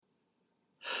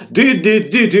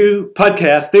Do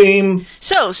podcast theme.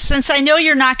 So, since I know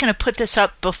you're not going to put this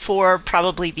up before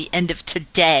probably the end of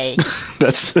today,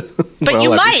 That's. But you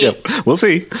might. Yeah, we'll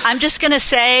see. I'm just going to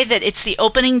say that it's the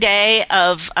opening day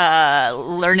of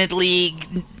Learned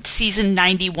League season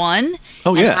 91.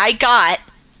 Oh, yeah. And I got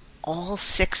all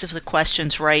 6 of the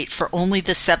questions right for only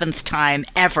the 7th time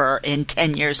ever in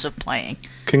 10 years of playing.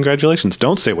 Congratulations!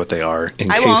 Don't say what they are in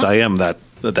case won't. I am that.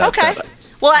 Okay.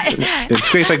 Well, in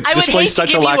case I would display hate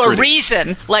such to give you alacrity. a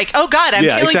reason, like, oh God, I'm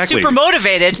Yeah, feeling exactly. super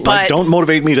motivated, but Like, don't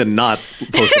motivate me to not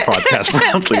post the podcast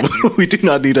promptly. We do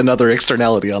not need another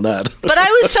externality on that. but I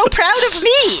was so proud of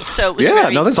me. So it was Yeah,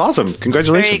 very, no, that's awesome.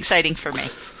 Congratulations. very exciting for me.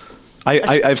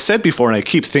 I've said before, and I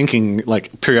keep thinking,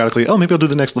 like, periodically, oh, maybe I'll do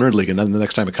the next Learned League, and then the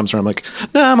next time it comes around, I'm like,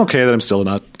 nah, I'm okay that I'm still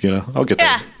not, I'll get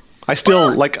Yeah. there. I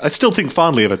still think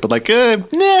fondly of it, but like,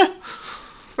 nah.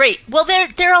 Right. Well,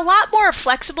 they're a lot more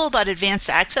flexible about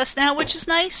advanced access now, which is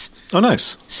nice. Oh,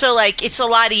 nice. So, like, it's a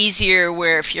lot easier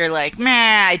where if you're like,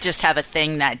 meh, I just have a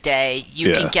thing that day,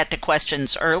 you can get the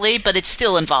questions early, but it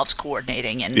still involves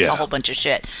coordinating and a whole bunch of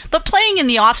shit. But playing in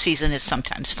the off-season is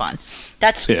sometimes fun.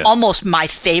 That's almost my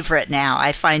favorite now.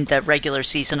 I find the regular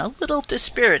season a little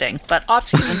dispiriting, but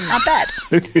off-season, not bad.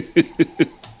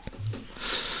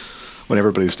 When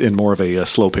everybody's in more of a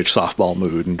slow-pitch softball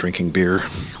mood and drinking beer.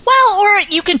 Well, or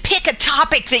you can pick a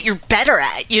topic that you're better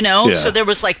at, Yeah. So there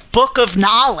was like Book of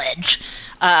Knowledge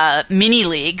mini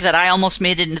league that I almost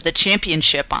made it into the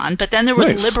championship on. But then there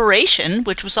was Liberation,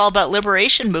 which was all about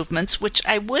liberation movements, which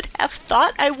I would have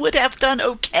thought I would have done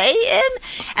okay in.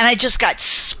 And I just got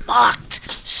smucked.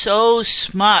 So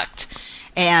smucked.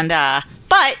 And,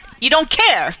 but you don't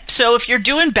care. So if you're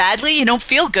doing badly, you don't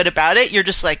feel good about it. You're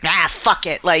just like, fuck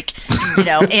it. Like,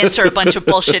 answer a bunch of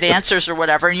bullshit answers or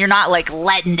whatever. And you're not like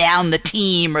letting down the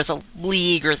team or the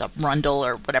league or the Rundle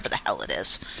or whatever the hell it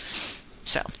is.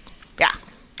 So, yeah,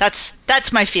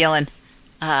 that's my feeling.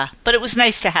 But it was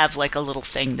nice to have like a little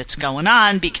thing that's going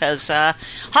on because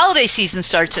holiday season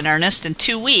starts in earnest in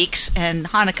 2 weeks and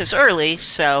Hanukkah's early.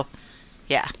 So,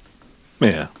 yeah.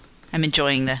 Yeah. I'm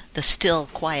enjoying the still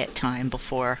quiet time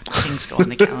before things go on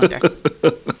the calendar.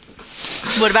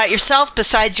 What about yourself?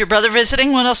 Besides your brother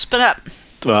visiting, what else has been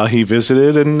up? He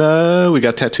visited and we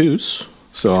got tattoos.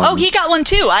 So he got one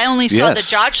too. I only saw the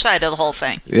Josh side of the whole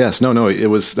thing. Yes,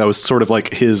 that was sort of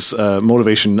like his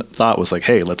motivation thought was like,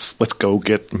 hey, let's go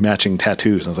get matching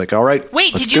tattoos. And I was like, all right.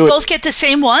 Wait, did you both get the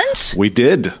same ones? We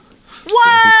did.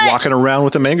 What? So he's walking around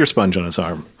with a Menger sponge on his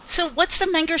arm. So what's the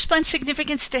Menger sponge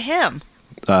significance to him?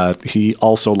 He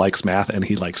also likes math, and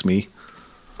he likes me.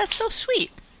 That's so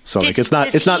sweet. So it's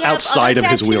not outside of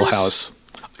his wheelhouse.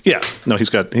 Yeah, no, he's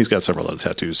got several other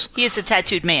tattoos. He is a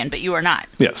tattooed man, but you are not.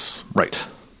 Yes, right.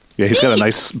 Yeah, he's got a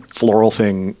nice floral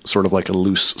thing, sort of like a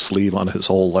loose sleeve on his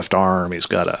whole left arm. He's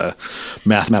got a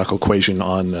mathematical equation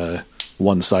on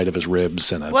one side of his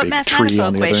ribs and a big tree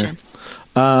on the other.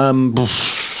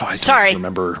 I don't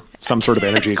remember. Some sort of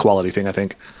energy equality thing, I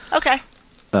think. Okay.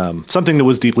 Something that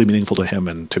was deeply meaningful to him,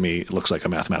 and to me, it looks like a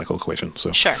mathematical equation.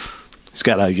 So sure. He's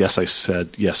got a "Yes, I said,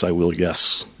 yes, I will,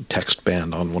 yes" text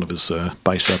band on one of his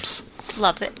biceps.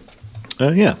 Love it.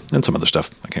 Yeah, and some other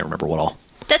stuff. I can't remember what all.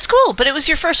 That's cool, but it was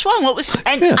your first one. What was?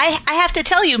 And I have to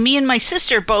tell you, me and my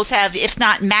sister both have, if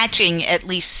not matching, at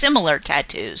least similar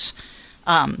tattoos.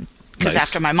 Because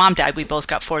after my mom died, we both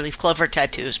got 4-leaf clover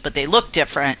tattoos, but they look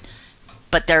different.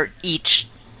 But they're each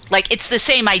like it's the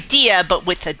same idea, but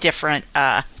with a different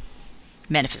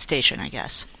manifestation, I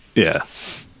guess. Yeah.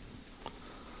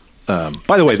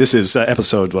 By the way, this is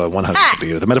episode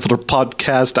 100 of the Metafilter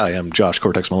Podcast. I am Josh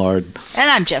Cortex Millard. And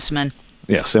I'm Jessamine.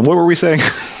 Yes, and what were we saying?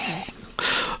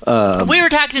 We were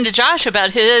talking to Josh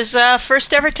about his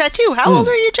first ever tattoo. How old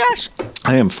are you, Josh?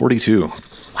 I am 42.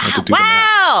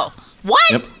 Wow!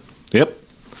 What? Yep.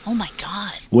 Oh my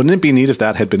God. Wouldn't it be neat if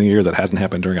that had been a year that hadn't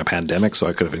happened during a pandemic, so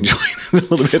I could have enjoyed it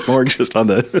a little bit more just on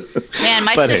the... Man,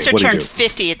 my sister turned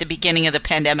 50 at the beginning of the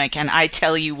pandemic, and I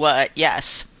tell you what,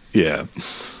 yes. Yeah.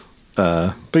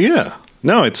 But yeah.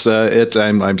 No, it's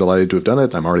I'm delighted to have done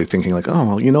it. I'm already thinking like, oh,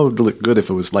 well, it would look good if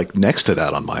it was like next to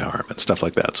that on my arm and stuff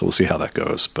like that. So we'll see how that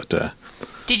goes. But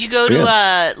did you go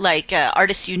to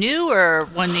artists you knew or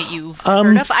one that you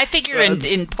heard of? I figure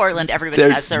in Portland everybody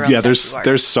has their own. Yeah,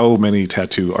 there's so many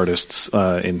tattoo artists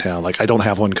in town. Like I don't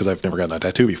have one because I've never gotten a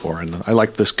tattoo before, and I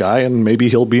like this guy, and maybe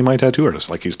he'll be my tattoo artist.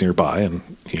 Like he's nearby,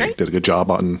 and he did a good job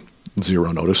on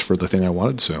zero notice for the thing I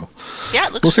wanted. So yeah,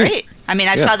 it looks great. I mean,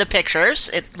 I saw the pictures.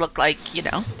 It looked like,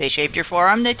 they shaved your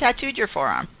forearm, they tattooed your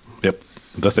forearm. Yep,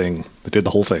 the thing. They did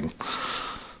the whole thing.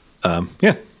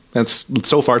 Yeah,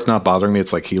 so far it's not bothering me.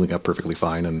 It's like healing up perfectly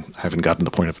fine, and I haven't gotten to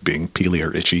the point of being peely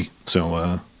or itchy.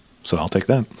 So I'll take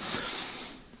that.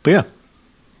 But yeah,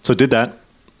 so did that.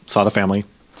 Saw the family.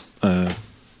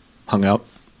 Hung out.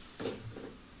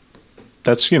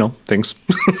 That's, things.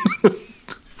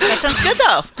 That sounds good,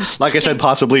 though. Like I said,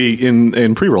 possibly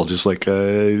in pre-roll, just like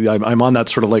I'm on that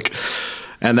sort of like,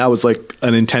 and that was like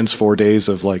an intense 4 days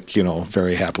of like,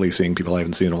 very happily seeing people I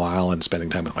haven't seen in a while and spending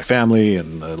time with my family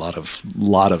and a lot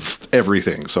of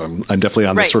everything. So I'm definitely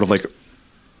on this sort of like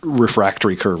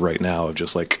refractory curve right now of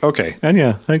just like, okay, and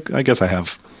yeah, I guess I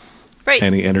have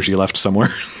any energy left somewhere.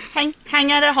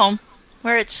 Hang out at home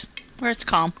where it's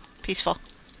calm, peaceful.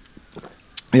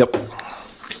 Yep.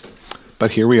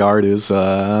 But here we are. It is,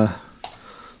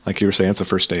 like you were saying, it's the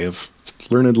first day of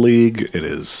Learned League. It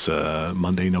is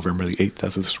Monday, November the 8th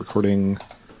as of this recording.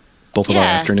 Both of our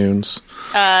afternoons.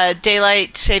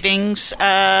 Daylight savings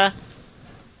ended.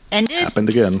 Happened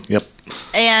again, yep.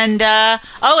 And, and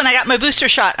I got my booster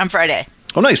shot on Friday.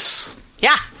 Oh, nice.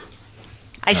 Yeah.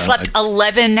 I slept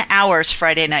 11 hours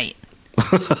Friday night.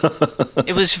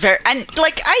 It was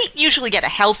I usually get a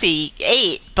healthy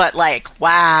 8, but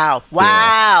wow.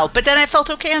 Yeah. But then I felt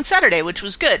okay on Saturday, which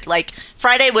was good.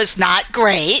 Friday was not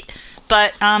great,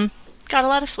 but got a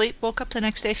lot of sleep. Woke up the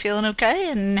next day feeling okay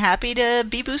and happy to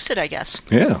be boosted, I guess.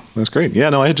 Yeah, that's great. Yeah,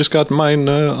 no, I had just got mine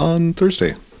on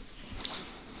Thursday.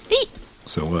 Neat.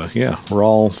 So yeah,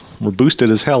 we're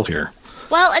boosted as hell here.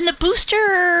 Well, and the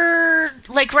booster,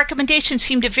 recommendations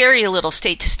seem to vary a little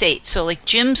state to state. So,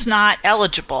 Jim's not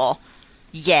eligible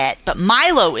yet, but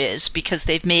Milo is because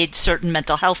they've made certain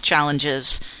mental health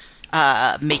challenges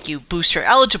make you booster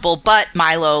eligible, but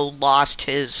Milo lost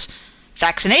his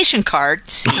vaccination card,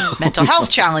 mental health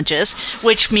challenges,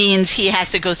 which means he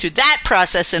has to go through that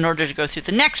process in order to go through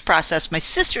the next process. My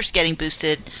sister's getting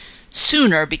boosted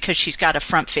sooner because she's got a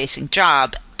front-facing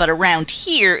job. But around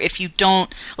here, if you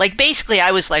don't, basically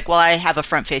I was well, I have a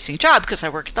front-facing job because I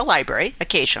work at the library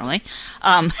occasionally.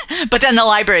 But then the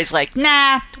library's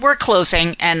nah, we're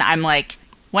closing. And I'm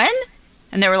when?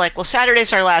 And they were well,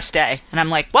 Saturday's our last day. And I'm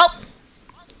well,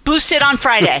 boosted on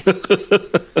Friday.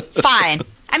 Fine.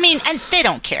 I mean, and they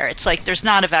don't care. It's there's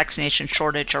not a vaccination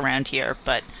shortage around here,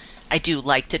 but I do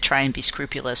like to try and be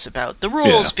scrupulous about the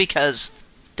rules because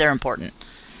they're important.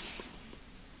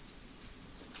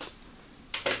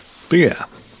 But yeah,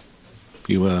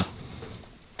 you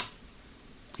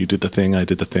did the thing, I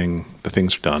did the thing, the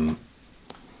things are done.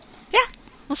 Yeah,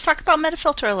 let's talk about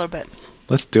Metafilter a little bit.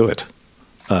 Let's do it.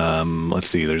 Let's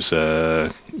see, there's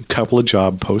a couple of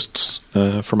job posts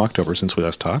from October since we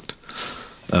last talked.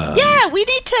 Yeah, we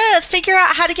need to figure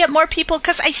out how to get more people,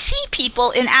 because I see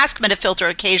people in Ask Metafilter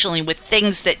occasionally with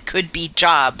things that could be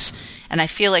jobs, and I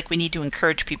feel like we need to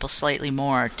encourage people slightly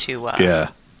more to...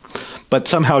 But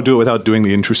somehow do it without doing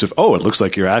the intrusive, it looks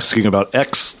like you're asking about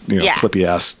X,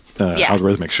 clippy-ass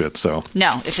algorithmic shit, so...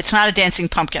 No, if it's not a dancing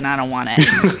pumpkin, I don't want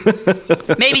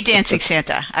it. Maybe dancing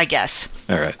Santa, I guess.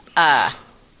 All right.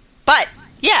 But,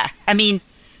 yeah, I mean,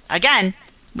 again,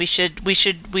 we should do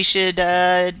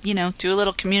a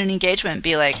little community engagement and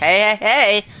be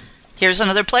hey, here's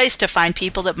another place to find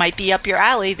people that might be up your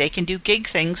alley. They can do gig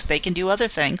things. They can do other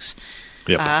things.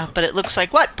 Yep. But it looks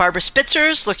like Barbara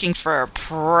Spitzer's looking for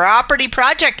property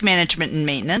project management and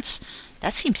maintenance.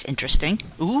 That seems interesting.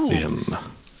 Ooh. In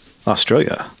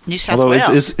Australia. New South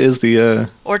Wales. Is the...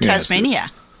 or Tasmania.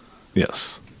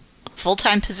 Yes.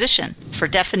 Full-time position for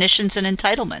definitions and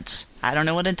entitlements. I don't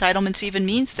know what entitlements even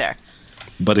means there.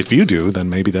 But if you do, then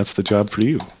maybe that's the job for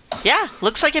you. Yeah.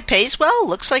 Looks like it pays well.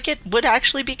 Looks like it would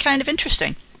actually be kind of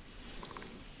interesting.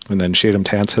 And then Shadem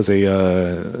Tance has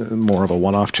a more of a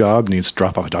one-off job, needs to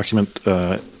drop off a document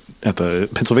at the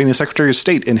Pennsylvania Secretary of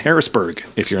State in Harrisburg,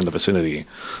 if you're in the vicinity.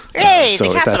 Hey, so the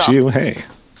if capital. that's you, hey,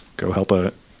 go help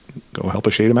a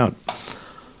Shadem out.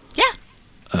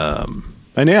 Yeah.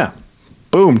 And yeah,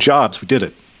 boom, jobs, we did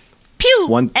it. Pew!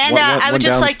 I would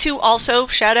just like to also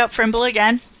shout out Frimble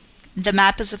again. The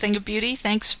map is a thing of beauty.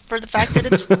 Thanks for the fact that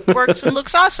it works and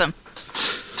looks awesome.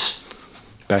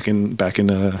 Back in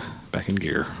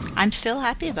gear. I'm still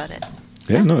happy about it.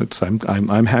 Yeah, no,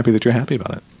 I'm happy that you're happy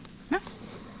about it.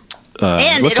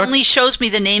 And it only shows me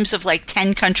the names of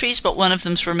 10 countries, but one of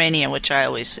them's Romania, which I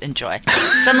always enjoy.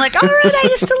 So I'm all right, I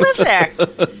used to live there.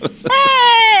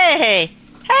 Hey!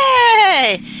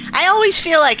 I always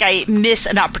feel like I miss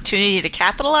an opportunity to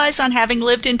capitalize on having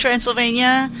lived in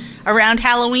Transylvania around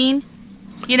Halloween.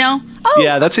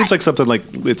 Yeah, that seems like something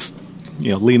it's...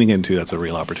 leaning into, that's a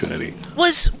real opportunity.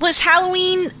 Was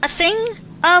Halloween a thing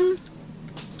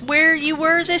where you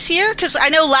were this year? Because I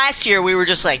know last year we were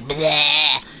just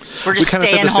bleh. We're just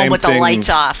staying home with the lights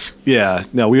off. Yeah.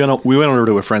 No, we went over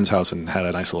to a friend's house and had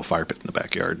a nice little fire pit in the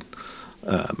backyard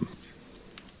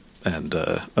and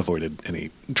avoided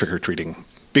any trick-or-treating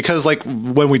because like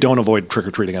when we don't avoid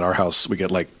trick-or-treating at our house, we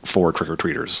get like 4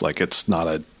 trick-or-treaters. Like it's not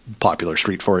a popular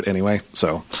street for it anyway.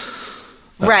 So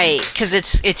right, because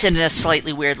it's in a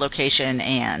slightly weird location,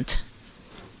 and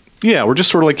yeah, we're just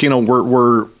sort of like,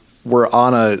 we're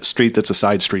on a street that's a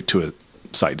side street to a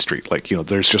side street. Like,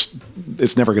 there's just,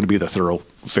 it's never going to be the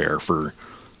thoroughfare for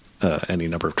any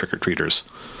number of trick-or-treaters.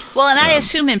 Well, and I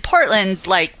assume in Portland,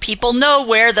 like, people know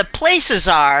where the places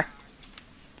are,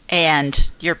 and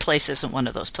your place isn't one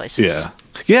of those places. Yeah.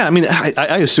 Yeah, I mean,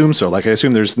 I assume so. Like, I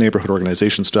assume there's neighborhood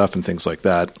organization stuff and things like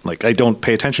that. Like, I don't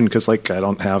pay attention because, like, I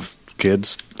don't have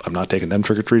kids. I'm not taking them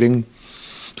trick-or-treating.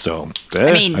 So,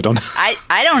 I mean, I don't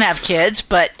don't have kids,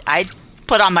 but I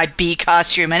put on my bee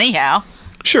costume anyhow.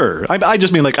 Sure. I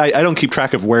just mean, like, I don't keep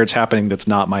track of where it's happening that's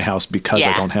not my house because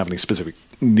I don't have any specific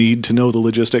need to know the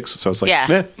logistics. So it's like,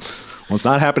 well, it's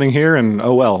not happening here, and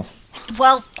oh well.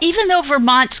 Well, even though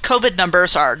Vermont's COVID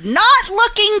numbers are not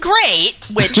looking great,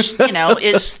 which,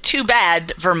 is too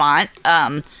bad, Vermont,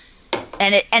 and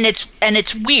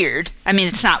it's weird. I mean,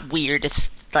 it's not weird.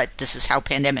 It's like, this is how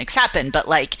pandemics happen, but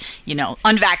like,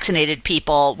 unvaccinated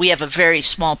people, we have a very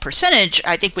small percentage.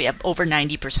 I think we have over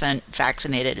 90%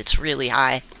 vaccinated. It's really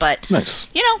high, but nice.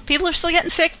 People are still getting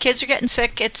sick. Kids are getting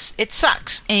sick. It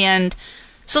sucks. And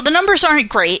so the numbers aren't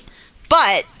great,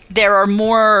 but there are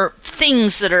more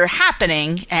things that are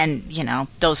happening, and,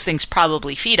 those things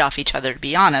probably feed off each other, to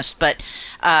be honest. But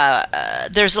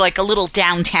there's like a little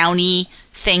downtown-y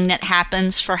thing that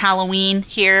happens for Halloween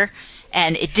here.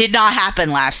 And it did not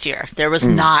happen last year. There was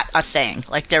not a thing.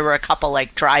 Like, there were a couple,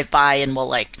 like, drive-by and we'll,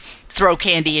 like, throw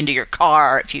candy into your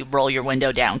car if you roll your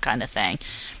window down kind of thing.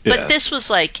 Yeah. But this was,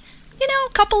 like, a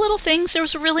couple little things. There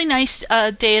was a really nice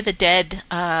Day of the Dead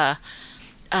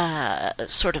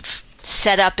sort of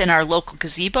set up in our local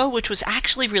gazebo, which was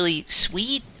actually really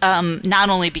sweet, not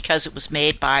only because it was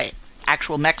made by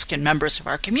actual Mexican members of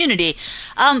our community,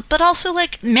 but also,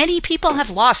 like, many people have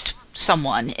lost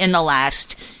someone in the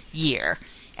last year,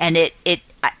 and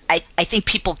I think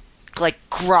people like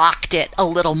grokked it a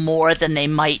little more than they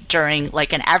might during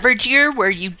like an average year where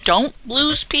you don't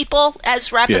lose people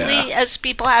as rapidly as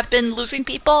people have been losing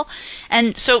people.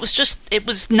 And so it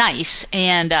was nice,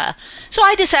 and so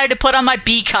I decided to put on my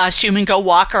bee costume and go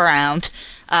walk around.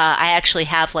 I actually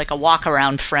have like a walk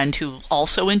around friend who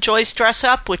also enjoys dress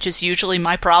up, which is usually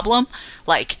my problem.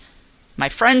 Like, my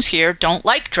friends here don't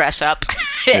like dress up,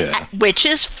 which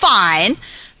is fine.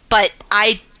 But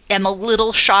I am a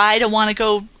little shy to want to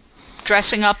go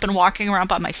dressing up and walking around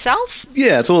by myself.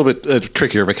 Yeah, it's a little bit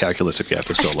trickier of a calculus if you have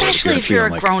to solo. Especially if you're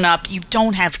a grown-up, you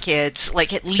don't have kids.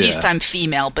 Like, at least I'm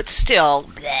female, but still.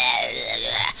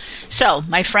 So,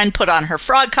 my friend put on her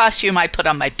frog costume, I put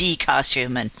on my bee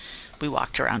costume, and we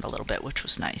walked around a little bit, which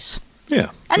was nice.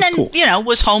 Yeah. And then, cool.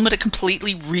 Was home at a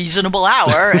completely reasonable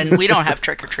hour, and we don't have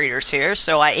trick-or-treaters here,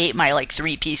 so I ate my, like,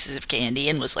 3 pieces of candy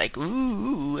and was like,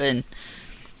 ooh, and...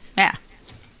 yeah,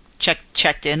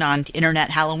 checked in on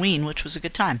Internet Halloween, which was a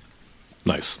good time.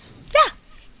 Nice. Yeah.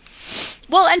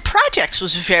 Well, and Projects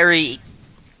was very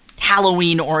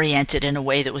Halloween-oriented in a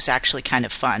way that was actually kind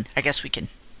of fun. I guess we can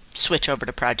switch over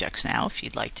to Projects now, if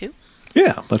you'd like to.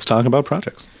 Yeah, let's talk about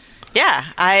Projects. Yeah,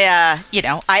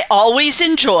 I always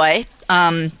enjoy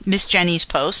Miss Jenny's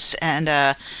posts,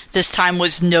 and this time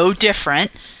was no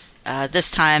different.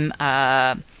 This time...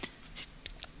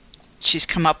 she's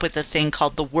come up with a thing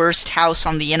called the worst house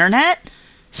on the internet.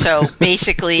 So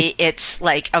basically it's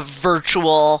like a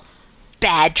virtual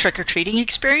bad trick-or-treating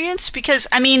experience, because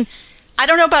I mean, I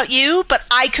don't know about you, but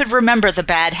I could remember the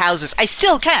bad houses. I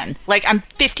still can. Like, I'm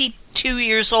 52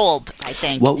 years old, I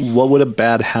think. What would a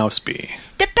bad house be?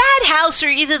 The bad house are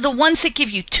either the ones that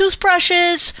give you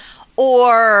toothbrushes,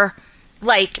 or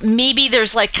like maybe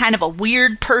there's like kind of a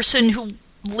weird person who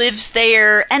lives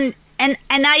there, and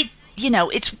I,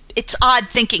 it's odd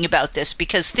thinking about this,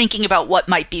 because thinking about what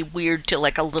might be weird to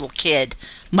like a little kid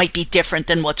might be different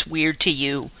than what's weird to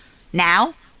you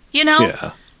now,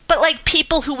 Yeah. But like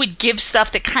people who would give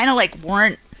stuff that kind of like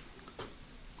weren't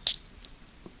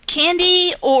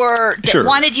candy, or that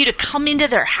wanted you to come into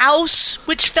their house,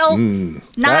 which felt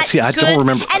not good. I don't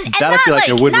remember. And that not I feel like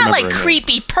I would not remember. Like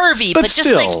creepy, pervy, but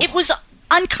just like it was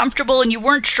uncomfortable, and you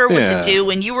weren't sure what to do,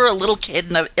 and you were a little kid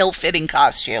in an ill-fitting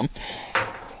costume.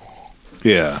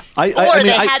 Yeah. They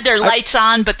had their lights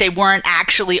on, but they weren't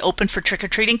actually open for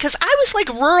trick-or-treating, because I was like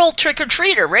rural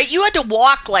trick-or-treater, right? You had to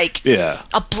walk like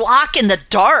a block in the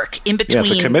dark in between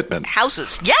it's a commitment.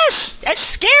 houses. Yes, that's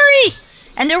scary.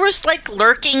 And there was like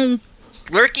lurking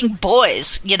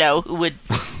boys, who would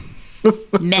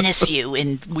menace you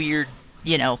in weird,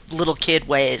 little kid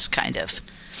ways, kind of.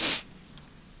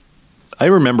 I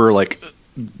remember like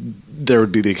there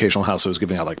would be the occasional house that was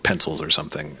giving out like pencils or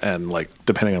something, and like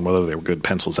depending on whether they were good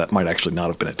pencils, that might actually not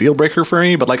have been a deal breaker for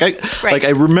me. But like I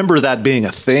remember that being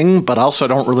a thing, but also I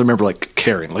don't really remember like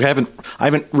caring. Like I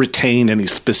haven't retained any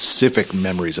specific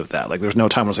memories of that. Like there's no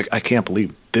time I was like, I can't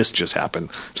believe this just happened.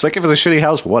 It's like if it's a shitty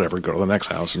house, whatever, go to the next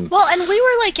house. And well, and we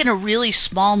were like in a really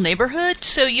small neighborhood,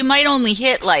 so you might only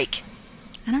hit like,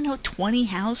 I don't know, 20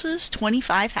 houses,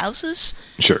 25 houses.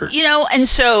 Sure. You know, and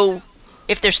so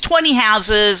if there's 20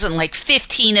 houses and like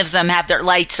 15 of them have their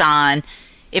lights on,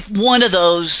 if one of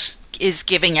those is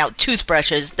giving out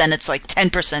toothbrushes, then it's like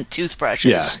 10%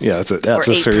 toothbrushes. Yeah, that's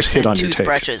a serious hit on your take.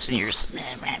 Toothbrushes, and you're just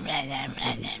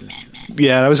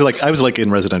yeah, I was like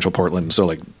in residential Portland, so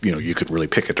like, you know, you could really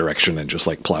pick a direction and just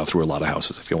like plow through a lot of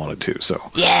houses if you wanted to.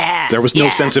 So yeah, there was no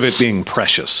sense of it being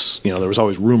precious. You know, there was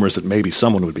always rumors that maybe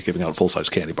someone would be giving out full-size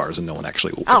candy bars, and no one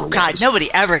actually. Oh God,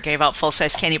 nobody ever gave out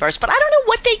full-size candy bars. But I don't know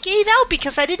what they gave out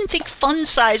because I didn't think fun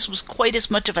size was quite as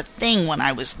much of a thing when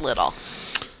I was little.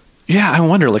 Yeah, I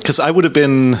wonder, like, because I would have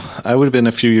been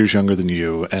a few years younger than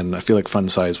you, and I feel like fun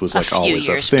size was like always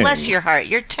a thing. Bless your heart,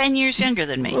 you're 10 years younger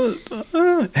than me.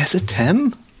 Is it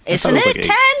 10? Isn't it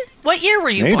 10? What year were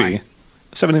you born? Maybe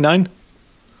 79.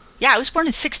 Yeah, I was born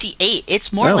in 68.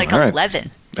 It's more like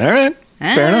 11. All right,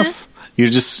 fair enough.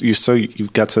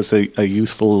 You've got such a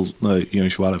youthful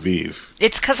joie de vivre.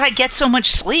 It's because I get so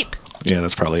much sleep. Yeah,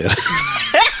 that's probably it.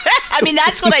 I mean,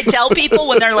 that's what I tell people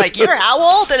when they're like, "You're how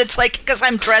old?" And it's like, because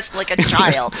I'm dressed like a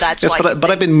child. That's yes, why. But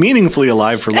I've been meaningfully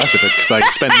alive for less of it because I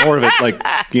spend more of it, like,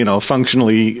 you know,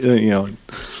 functionally, yeah,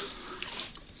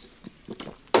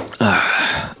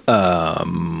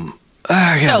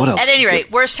 so, what else? At any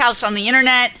rate, worst house on the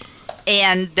internet,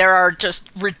 and there are just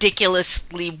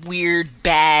ridiculously weird,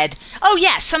 bad. Oh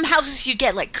yeah, some houses you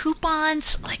get like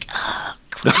coupons, like a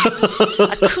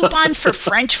coupon for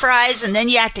French fries, and then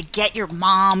you have to get your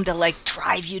mom to like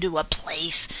drive you to a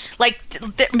place. Like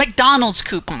the McDonald's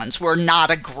coupons were not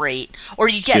a great, or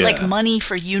you get like money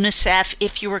for UNICEF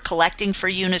if you were collecting for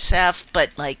UNICEF, but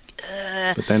like.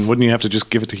 But then wouldn't you have to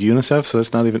just give it to UNICEF? So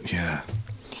that's not even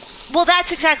Well,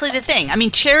 that's exactly the thing. I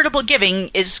mean, charitable giving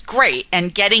is great,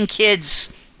 and getting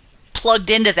kids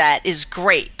plugged into that is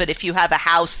great. But if you have a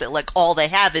house that, like, all they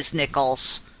have is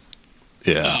nickels,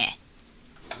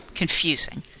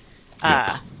 confusing.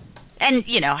 Yep. And,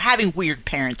 you know, having weird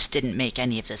parents didn't make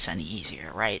any of this any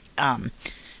easier, right?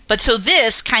 But so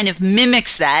this kind of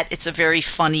mimics that. It's a very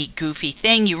funny, goofy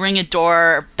thing. You ring a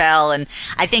doorbell, and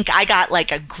I think I got,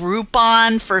 like, a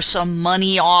Groupon for some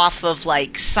money off of,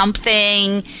 like,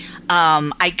 something.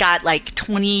 I got like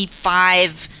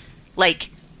 25, like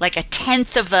a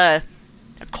tenth of a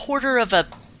quarter of a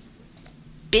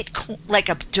Bitcoin, like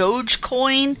a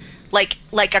Dogecoin,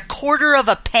 like a quarter of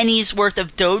a penny's worth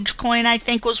of Dogecoin, I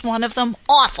think was one of them.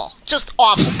 Awful, just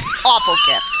awful, awful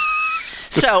gifts.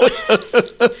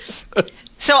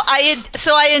 So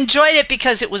I enjoyed it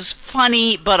because it was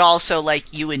funny, but also like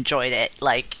you enjoyed it,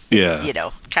 like you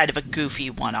know, kind of a goofy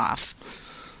one-off.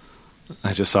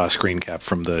 I just saw a screen cap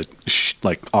from the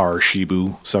r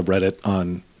Shibu subreddit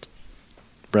on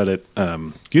Reddit.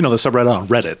 You know, the subreddit on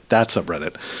Reddit. That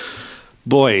subreddit.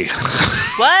 Boy.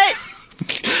 What?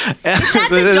 Is that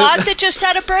the dog that just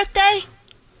had a birthday?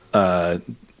 I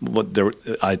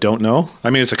don't know. I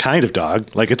mean, it's a kind of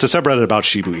dog. Like, it's a subreddit about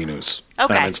Shiba Inus.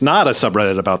 Okay. It's not a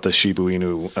subreddit about the Shiba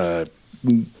Inu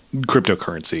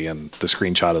cryptocurrency, and the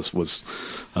screenshot was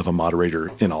of a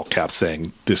moderator in all caps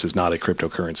saying, "This is not a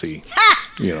cryptocurrency."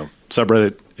 You know,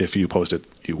 subreddit, if you post it,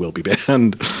 you will be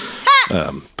banned.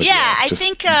 I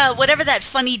think whatever that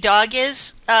funny dog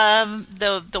is,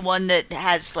 the one that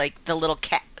has like the little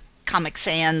Comic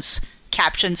Sans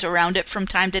captions around it from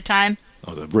time to time.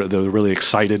 Oh, the really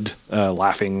excited,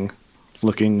 laughing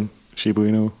looking Shiba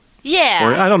Inu. Yeah.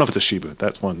 Or I don't know if it's a Shibu.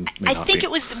 That one may I not think be. it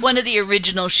was one of the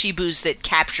original Shibus that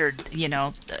captured, you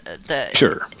know, the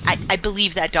Sure. I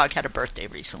believe that dog had a birthday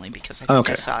recently because I think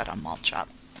I saw it on Malt Shop.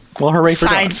 Well, hooray for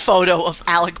Signed dog. photo of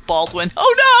Alec Baldwin.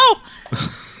 Oh, no!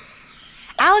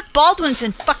 Alec Baldwin's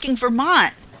in fucking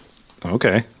Vermont.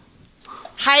 Okay.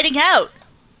 Hiding out.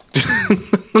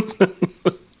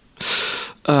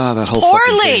 That whole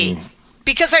Poorly!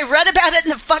 Because I read about it in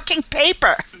the fucking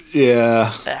paper.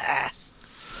 Yeah.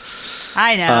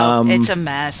 I know. It's a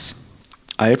mess.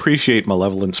 I appreciate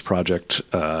Malevolence Project.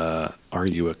 Are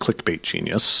you a clickbait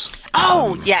genius?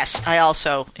 Oh, yes. I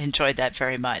also enjoyed that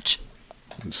very much.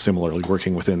 Similarly,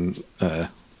 working within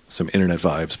some internet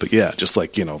vibes. But yeah, just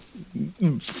like, you know,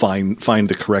 find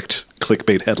the correct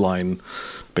clickbait headline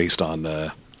based on,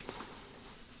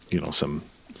 you know, some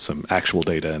actual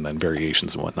data and then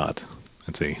variations and whatnot.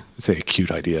 It's a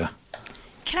cute idea.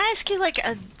 Can I ask you, like,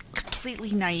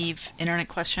 completely naive internet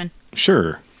question?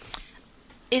 Sure.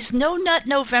 Is No Nut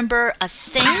November a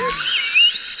thing?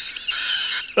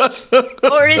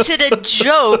 Or is it a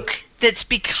joke that's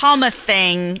become a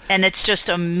thing and it's just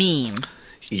a meme?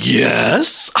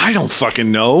 Yes, I don't fucking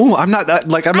know. I'm not that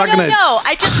like I'm not gonna. I don't know.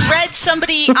 I just read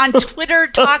somebody on Twitter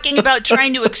talking about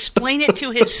trying to explain it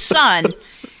to his son,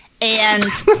 and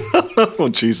oh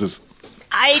Jesus!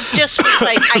 I just was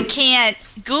like, I can't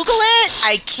Google it.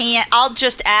 I can't. I'll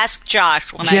just ask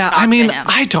Josh when I talk to him.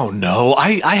 I don't know.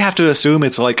 I have to assume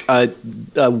it's like a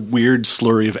weird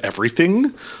slurry of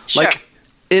everything. Sure. Like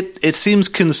it seems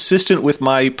consistent with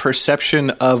my perception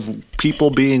of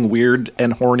people being weird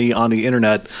and horny on the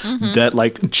internet that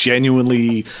like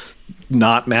genuinely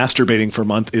not masturbating for a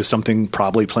month is something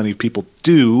probably plenty of people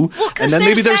do. Well, and then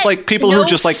maybe there's like people who are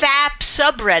just like FAP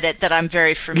subreddit that I'm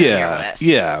very familiar with.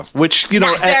 Yeah, which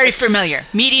not very familiar,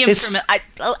 medium familiar. I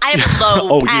have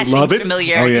low passing you love it?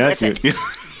 familiarity with it.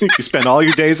 You spend all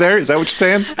your days there? Is that what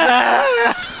you're saying?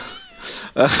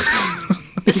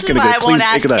 This is why I won't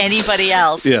ask anybody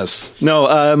else. Yes.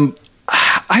 No.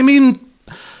 I mean,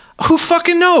 who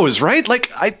fucking knows, right?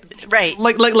 Like right.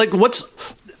 Like what's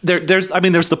there? There's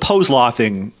the Poe's Law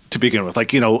thing to begin with.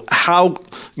 Like, how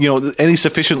any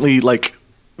sufficiently like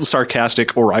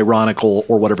sarcastic or ironical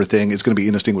or whatever thing is going to be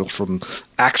indistinguishable from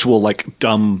actual like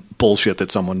dumb bullshit that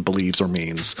someone believes or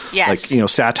means. Yes. Like,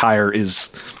 satire is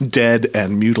dead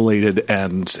and mutilated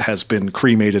and has been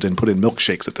cremated and put in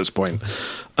milkshakes at this point.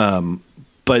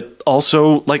 But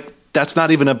also, like, that's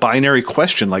not even a binary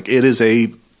question. Like, it is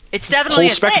it's definitely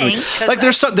whole spectrum. A thing. Like,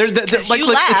 there's some, like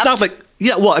it's not like,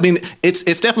 yeah. Well, I mean, it's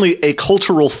definitely a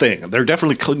cultural thing. There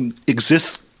definitely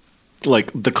exists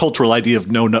like the cultural idea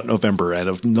of No Nut November and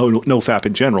of no FAP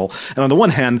in general. And on the one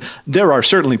hand, there are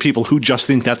certainly people who just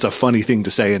think that's a funny thing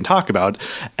to say and talk about.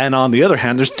 And on the other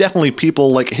hand, there's definitely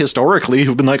people like historically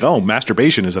who've been like, oh,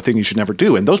 masturbation is a thing you should never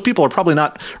do. And those people are probably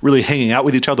not really hanging out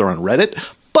with each other on Reddit.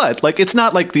 But like, it's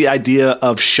not like the idea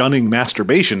of shunning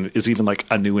masturbation is even like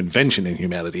a new invention in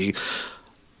humanity.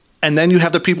 And then you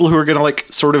have the people who are going to like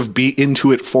sort of be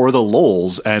into it for the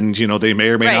lols. And, they may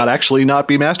or may not actually not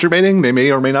be masturbating. They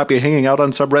may or may not be hanging out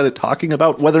on subreddit talking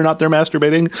about whether or not they're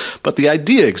masturbating. But the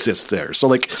idea exists there. So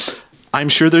like, I'm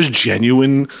sure there's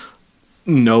genuine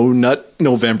No Nut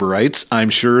Novemberites. I'm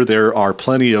sure there are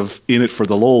plenty of in it for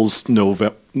the lols No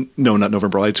Nut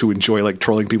Novemberites who enjoy like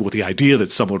trolling people with the idea that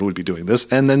someone would be doing this.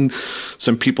 And then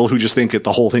some people who just think that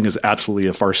the whole thing is absolutely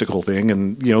a farcical thing.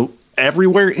 And,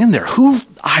 everywhere in there.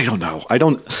 I don't know. I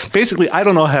don't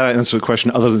know how to answer the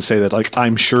question other than say that, like,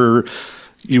 I'm sure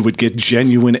you would get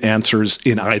genuine answers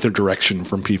in either direction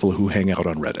from people who hang out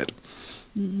on Reddit.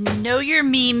 Know Your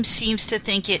Meme seems to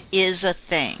think it is a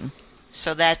thing.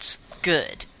 So that's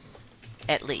good,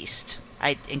 at least.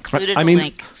 I included a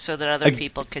link so that other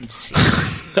people can see.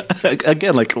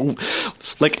 Again,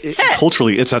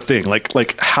 culturally, it's a thing.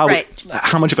 Like how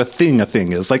much of a thing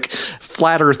is. Like,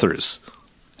 flat earthers.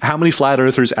 How many flat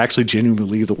earthers actually genuinely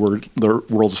believe the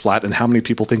world's flat, and how many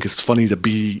people think it's funny to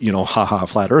be, haha,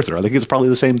 flat earther? I think it's probably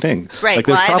the same thing. Right. Like,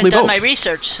 well, I haven't done my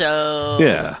research, so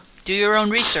yeah. Do your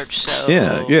own research, so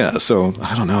yeah. So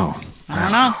I don't know.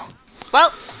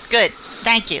 Well, good.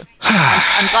 Thank you.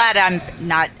 I'm glad I'm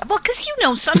not. Well, because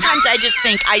sometimes I just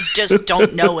think I just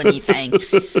don't know anything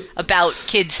about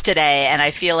kids today, and I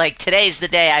feel like today's the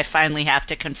day I finally have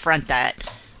to confront that.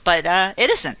 But it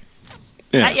isn't.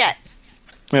 Yeah. Not yet.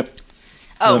 Yep.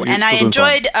 Oh, and I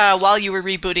enjoyed, while you were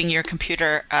rebooting your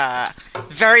computer,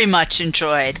 very much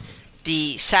enjoyed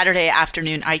the Saturday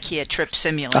afternoon IKEA trip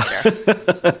simulator.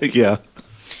 Yeah.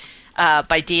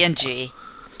 By DNG.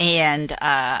 And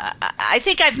I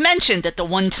think I've mentioned that the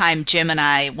one time Jim and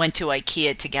I went to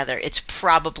IKEA together, it's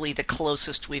probably the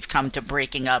closest we've come to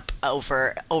breaking up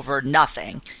over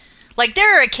nothing. Like,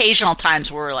 there are occasional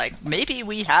times where we're like, maybe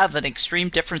we have an extreme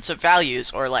difference of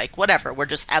values, or like, whatever, we're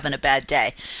just having a bad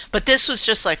day. But this was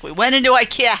just like, we went into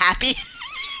IKEA happy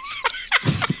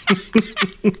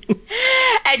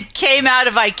and came out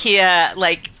of IKEA,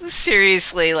 like,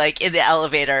 seriously, like, in the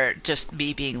elevator, just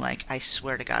me being like, I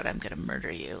swear to God, I'm going to murder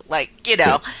you. Like,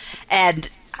 and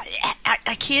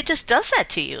IKEA just does that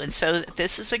to you. And so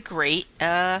this is a great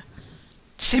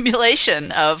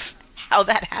simulation of how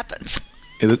that happens.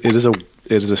 It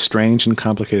is a strange and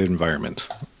complicated environment.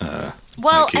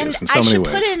 Well, and I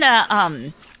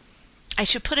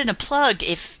should put in a plug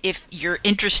if you're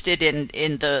interested in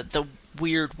the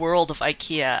weird world of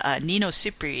IKEA. Nino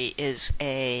Cipri is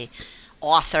a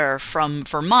author from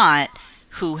Vermont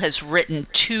who has written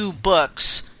 2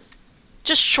 books,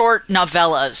 just short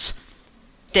novellas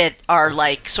that are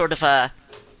like sort of a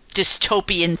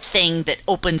dystopian thing that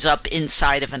opens up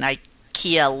inside of an IKEA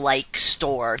IKEA-like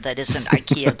store that isn't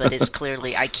IKEA but is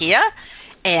clearly IKEA.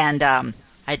 And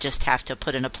I just have to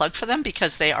put in a plug for them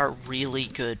because they are really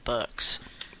good books.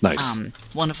 Nice.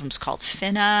 One of them's called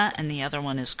Finna, and the other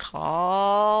one is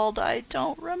called... I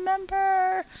don't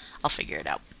remember. I'll figure it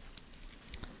out.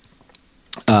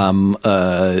 On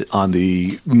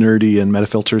the nerdy and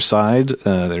Metafilter side,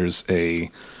 there's a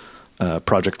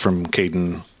project from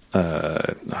Caden.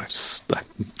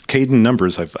 Caden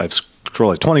Numbers. I've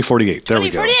scrolled at 2048. There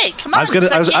we go. 2048. Come on, it's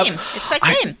that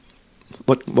game.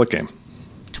 What game?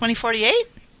 2048.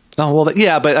 Oh well,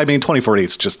 yeah, but I mean, 2048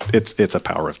 is just it's a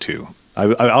power of two.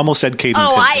 I almost said Caden.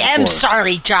 Oh, I am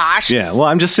sorry, Josh. Yeah, well,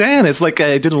 I'm just saying it's like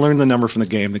I didn't learn the number from the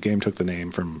game. The game took the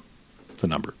name from the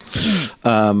number.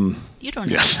 You don't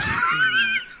know. Yes.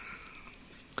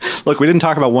 Look, we didn't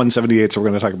talk about 178, so we're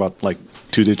going to talk about like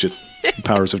 2-digit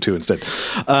powers of two instead.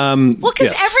 Well,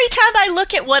 because every time I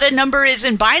look at what a number is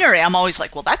in binary, I'm always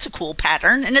like, well, that's a cool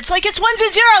pattern. And it's like, it's ones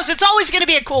and zeros. It's always going to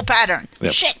be a cool pattern.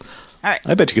 Yep. Shit. All right.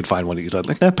 I bet you could find one that you thought,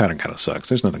 like, that pattern kind of sucks.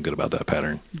 There's nothing good about that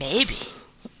pattern. Maybe.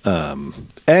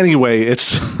 Anyway,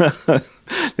 it's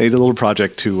they did a little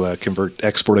project to convert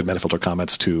exported Metafilter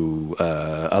comments to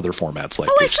other formats like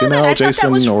HTML, JSON,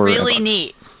 that was or really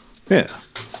neat. Yeah.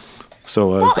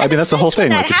 So I mean, that's the whole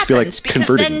thing. Like, if you feel like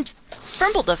converting, then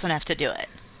Frimble doesn't have to do it.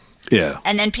 Yeah.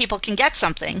 And then people can get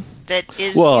something that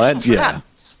is them.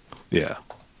 Yeah.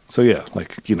 So yeah,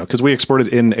 like, because we export it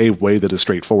in a way that is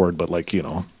straightforward, but like,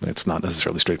 it's not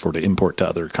necessarily straightforward to import to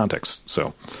other contexts.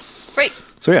 So. Right.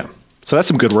 So yeah. So that's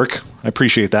some good work. I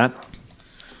appreciate that.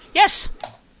 Yes.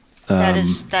 That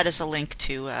is a link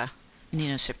to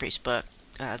Nino Cipri's book.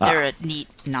 They're a neat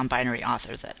non-binary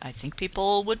author that I think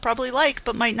people would probably like,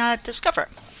 but might not discover.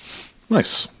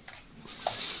 Nice.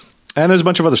 And there's a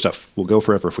bunch of other stuff. We'll go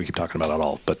forever if we keep talking about it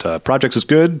all. But projects is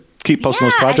good. Keep posting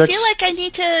those projects. I feel like I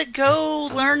need to go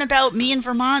learn about me and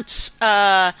Vermont's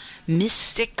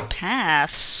Mystic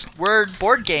Paths word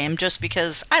board game, just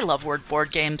because I love word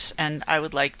board games, and I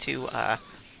would like to,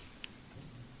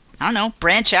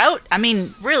 branch out. I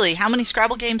mean, really, how many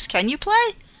Scrabble games can you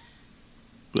play?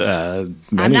 Many.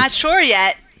 I'm not sure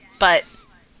yet, but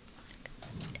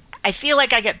I feel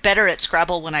like I get better at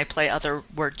Scrabble when I play other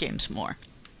word games more.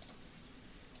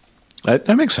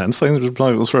 That makes sense. There's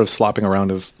probably sort of slopping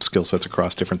around of skill sets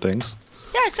across different things.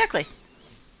 Yeah, exactly.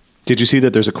 Did you see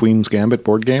that there's a Queen's Gambit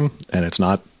board game? And it's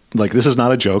not, like, this is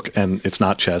not a joke, and it's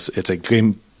not chess. It's a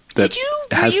game that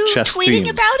has chess themes. Were you tweeting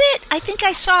about it? I think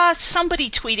I saw somebody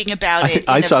tweeting about it.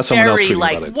 I saw someone else tweeting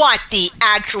about it. What the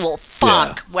actual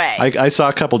fuck way? I saw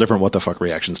a couple different what the fuck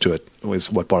reactions to it.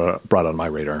 Was what brought on my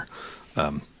radar.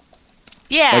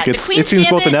 Yeah, like it seems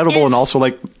both inevitable and also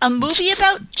like a movie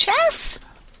about chess.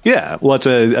 Yeah, well,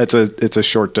 it's a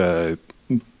short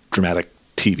dramatic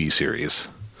TV series.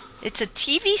 It's a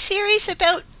TV series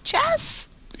about chess?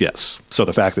 Yes. So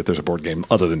the fact that there's a board game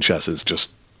other than chess is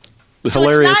just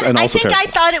hilarious and also terrible. I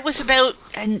thought it was about,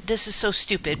 and this is so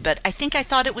stupid, but I think I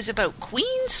thought it was about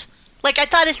queens. Like, I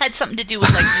thought it had something to do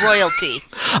with, like, royalty.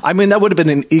 I mean, that would have been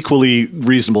an equally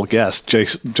reasonable guess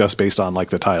just based on, like,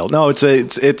 the title. No, it's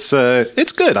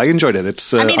good. I enjoyed it.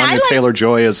 It's Anya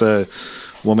Taylor-Joy as a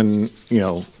woman,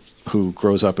 who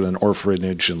grows up in an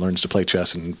orphanage and learns to play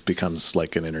chess and becomes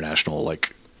like an international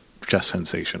like chess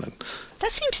sensation and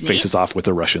that seems faces neat. Off with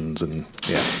the Russians and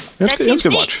it's a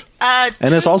good watch.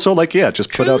 And it's also like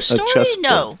just put out story? A chess.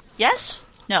 No, yes,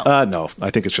 no, no. I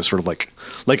think it's just sort of like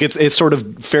it's sort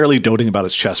of fairly doting about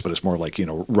its chess, but it's more like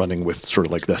running with sort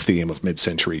of like the theme of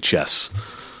mid-century chess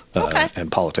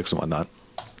and politics and whatnot.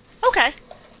 Okay.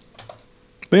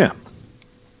 But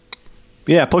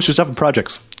yeah. Post your stuff and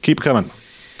projects. Keep it coming.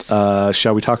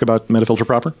 Shall we talk about Metafilter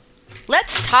proper?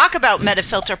 Let's talk about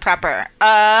Metafilter proper.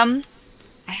 I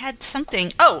had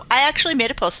something. Oh, I actually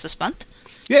made a post this month.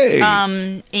 Yay!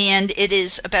 And it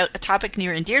is about a topic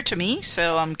near and dear to me,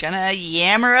 so I'm gonna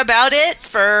yammer about it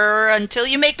until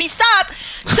you make me stop.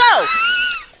 So,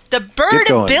 the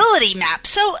birdability map.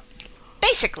 So,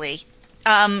 basically,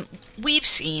 we've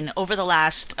seen over the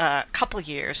last couple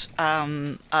years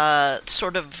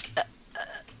sort of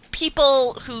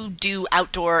people who do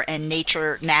outdoor and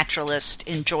naturalist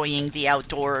enjoying the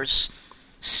outdoors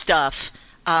stuff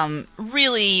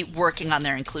really working on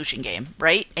their inclusion game,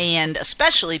 right? And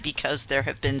especially because there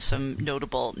have been some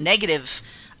notable negative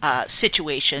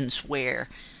situations where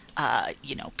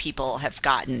people have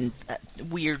gotten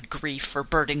weird grief for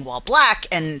birding while black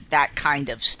and that kind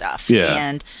of stuff. Yeah.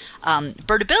 And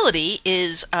Birdability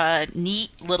is a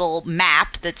neat little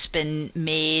map that's been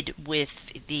made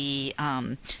with the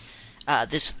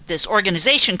this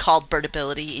organization called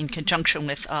Birdability in conjunction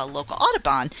with local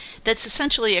Audubon. That's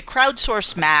essentially a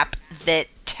crowdsourced map that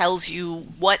tells you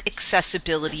what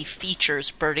accessibility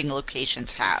features birding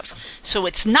locations have. So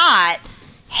it's not,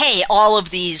 hey, all of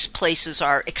these places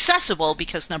are accessible,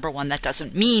 because number one, that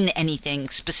doesn't mean anything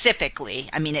specifically.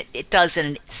 I mean, it does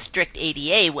in a strict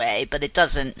ADA way, but it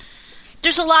doesn't.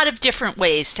 There's a lot of different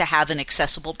ways to have an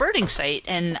accessible birding site.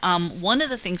 And one of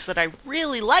the things that I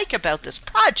really like about this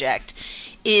project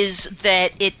is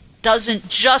that it doesn't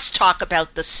just talk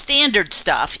about the standard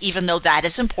stuff, even though that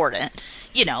is important.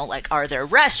 You know, like, are there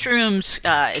restrooms?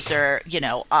 Is there, you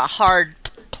know, a hard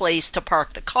place to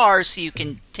park the car so you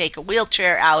can take a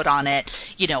wheelchair out on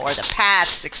it? You know, are the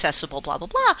paths accessible, blah, blah,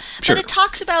 blah. Sure. But it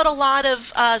talks about a lot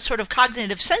of sort of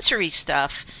cognitive sensory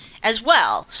stuff as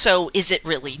well. So is it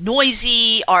really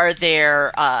noisy? Are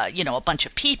there, you know, a bunch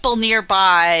of people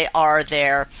nearby? Are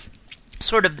there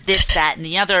sort of this, that, and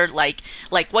the other? Like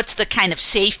what's the kind of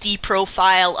safety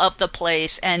profile of the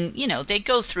place? And, you know, they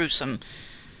go through some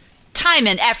time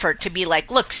and effort to be like,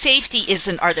 look, safety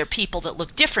isn't, are there people that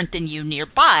look different than you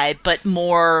nearby, but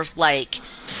more like,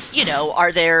 you know,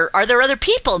 are there other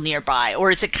people nearby,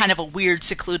 or is it kind of a weird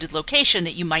secluded location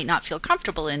that you might not feel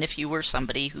comfortable in if you were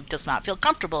somebody who does not feel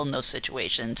comfortable in those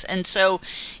situations? And so,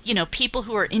 you know, people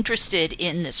who are interested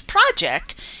in this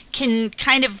project can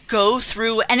kind of go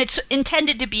through, and it's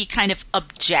intended to be kind of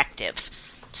objective.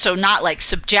 So not like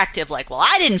subjective, like, well,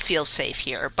 I didn't feel safe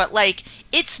here, but like,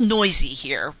 it's noisy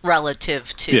here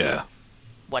relative to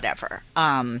whatever.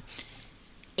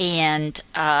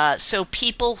 So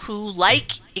people who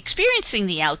like experiencing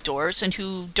the outdoors and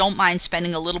who don't mind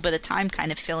spending a little bit of time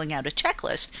kind of filling out a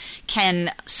checklist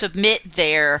can submit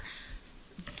their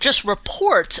just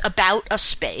reports about a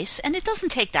space, and it doesn't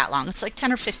take that long. It's like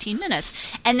 10 or 15 minutes.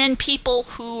 And then people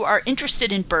who are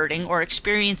interested in birding or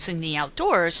experiencing the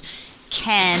outdoors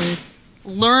can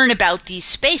learn about these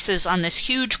spaces on this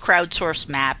huge crowdsourced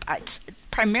map. It's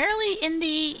primarily in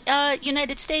the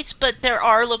United States, but there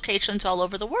are locations all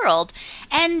over the world,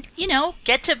 and, you know,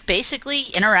 get to basically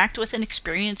interact with and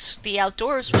experience the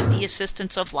outdoors with the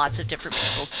assistance of lots of different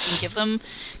people who can give them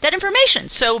that information.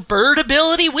 So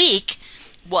Birdability Week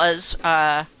was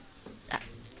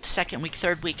second week,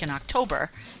 third week in October,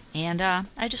 and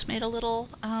I just made a little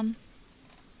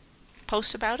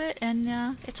post about it,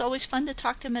 and it's always fun to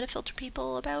talk to Metafilter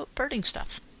people about birding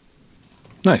stuff.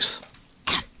 Nice.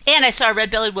 And I saw a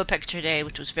red-bellied woodpecker today,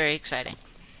 which was very exciting.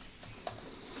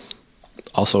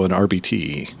 Also an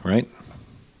RBT, right?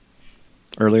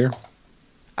 Earlier?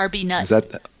 RB nut. Is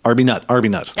that RB nut? RB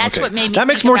nut. That's okay. what made me that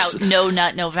makes think more about No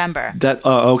Nut November. That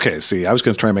okay. See, I was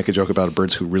going to try and make a joke about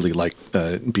birds who really like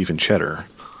beef and cheddar.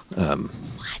 What?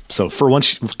 So for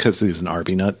once, because he's an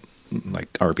RB nut, like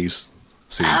Arby's.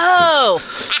 See, oh!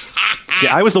 See,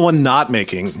 I was the one not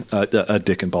making a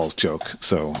dick and balls joke.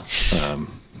 So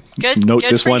good. Note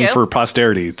good this for one you. for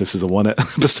posterity. This is the one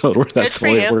episode where that's the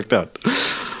way it worked out.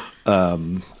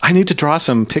 I need to draw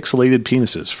some pixelated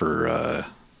penises for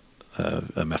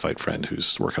a Mephite friend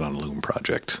who's working on a loom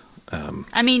project.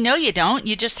 I mean, no, you don't.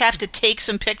 You just have to take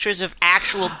some pictures of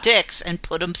actual dicks and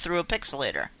put them through a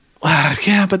pixelator.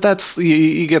 Yeah, but that's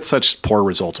you get such poor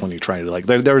results when you try to like.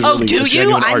 There's oh, really do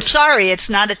you? I'm art. sorry, it's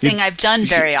not a thing I've done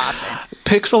very often.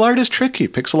 Pixel art is tricky.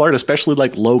 Pixel art, especially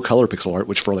like low color pixel art,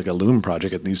 which for like a loom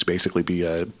project, it needs to basically be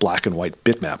a black and white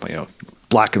bitmap. You know,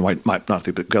 black and white, not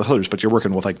the colors, but you're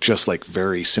working with like just like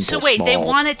very simple. So wait, small... they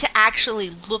want it to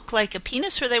actually look like a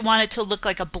penis, or they want it to look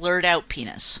like a blurred out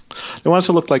penis? They want it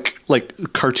to look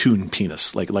like cartoon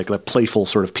penis, like a playful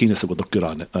sort of penis that would look good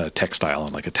on a textile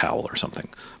on like a towel or something.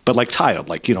 But like tiled,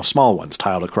 like, you know, small ones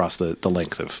tiled across the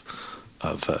length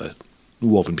of a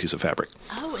woven piece of fabric.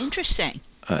 Oh, interesting.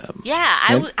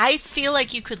 I feel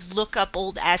like you could look up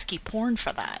old ASCII porn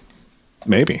for that.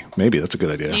 Maybe that's a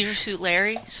good idea. Leisure Suit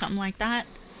Larry, something like that.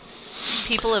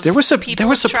 There was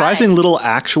surprising little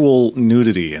actual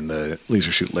nudity in the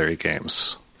Leisure Suit Larry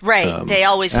games. Right, they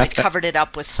always covered it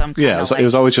up with some kind of it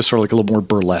was always just sort of like a little more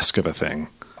burlesque of a thing.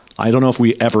 I don't know if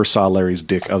we ever saw Larry's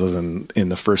dick other than in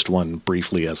the first one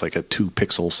briefly as like a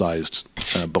 2-pixel-sized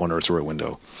boner through a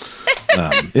window.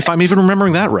 If I'm even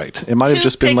remembering that right. It might have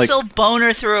just been like... 2-pixel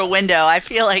boner through a window. I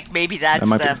feel like maybe that's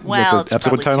it's episode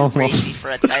probably title? too crazy for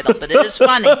a title, but it is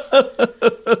funny.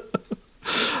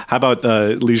 How about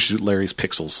Leisure Suit Larry's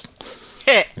Pixels?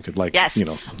 You could yes. You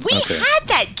know, we had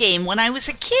that game when I was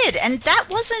a kid, and that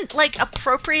wasn't like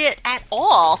appropriate at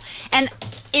all. And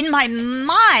in my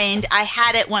mind, I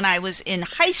had it when I was in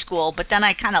high school, but then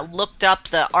I kind of looked up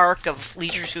the arc of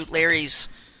Leisure Suit Larry's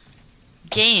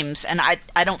games, and I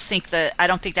don't think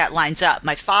that lines up.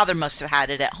 My father must have had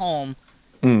it at home,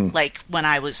 like when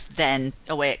I was then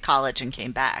away at college and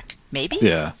came back. Maybe.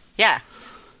 Yeah. Yeah.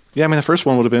 Yeah. I mean, the first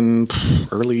one would have been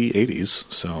early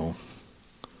 '80s, so.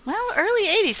 Well, early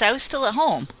 80s. I was still at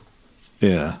home.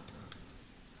 Yeah.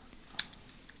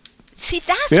 See,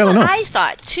 that's what I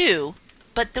thought, too.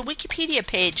 But the Wikipedia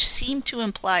page seemed to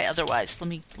imply otherwise. Let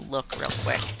me look real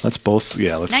quick. That's both.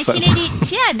 Yeah, let's.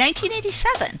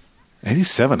 1987.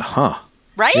 87, huh?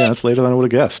 Right? Yeah, that's later than I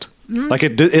would have guessed. Mm-hmm. Like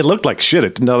it looked like shit.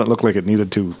 It did not look like it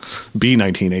needed to be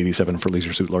 1987 for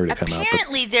Leisure Suit Larry to come out.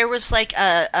 Apparently, there was like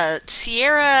a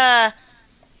Sierra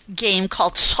game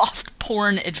called Soft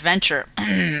Porn Adventure,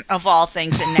 of all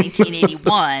things, in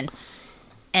 1981,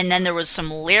 and then there was some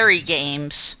Larry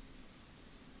games.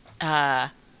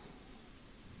 But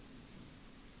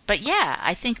yeah,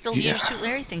 I think the Leisure Suit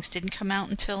Larry things didn't come out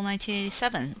until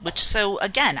 1987, so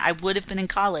again, I would have been in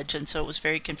college, and so it was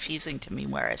very confusing to me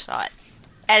where I saw it.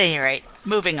 At any rate,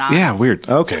 moving on. Yeah, weird.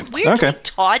 Okay. It's a weirdly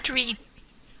tawdry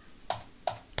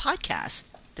podcast.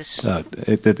 This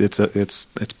it's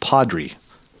Podry.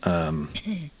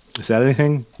 Is that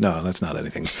anything? No, that's not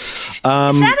anything. Is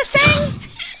that a thing?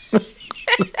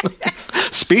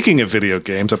 Speaking of video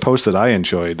games, a post that I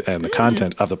enjoyed, and the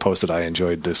content of the post that I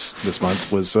enjoyed this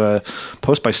month was a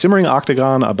post by Simmering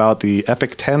Octagon about the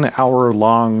epic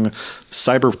 10-hour-long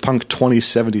Cyberpunk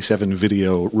 2077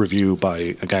 video review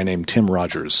by a guy named Tim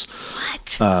Rogers.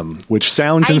 What? Which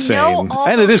sounds insane,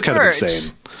 and it is kind of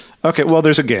insane. Okay, well,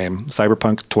 there's a game,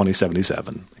 Cyberpunk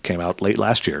 2077. It came out late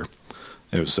last year.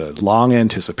 It was long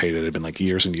anticipated. It had been like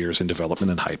years and years in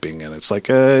development and hyping, and it's like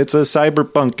it's a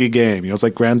cyberpunky game. It's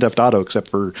like Grand Theft Auto except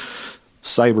for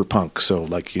cyberpunk. So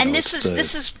like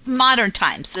this is modern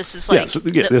times. This is like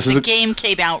the game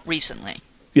came out recently.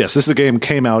 Yes, this game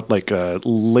came out like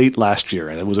late last year,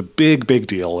 and it was a big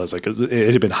deal. As like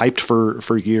it had been hyped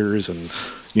for years, and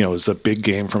it was a big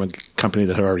game from a company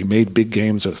that had already made big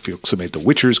games. Or the folks who made the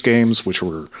Witcher's games, which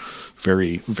were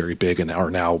very, very big and are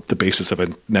now the basis of a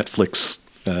Netflix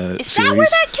Is series. That where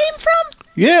that came from?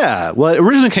 Yeah. Well, it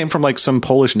originally came from like some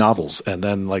Polish novels, and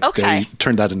then they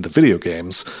turned that into video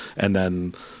games, and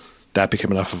then that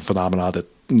became enough of a phenomenon that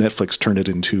Netflix turned it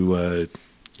into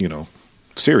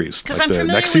series. Because I'm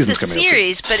familiar with the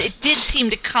series, but it did seem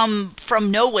to come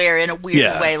from nowhere in a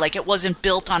weird way. Like it wasn't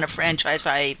built on a franchise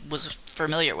I was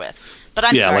familiar with. But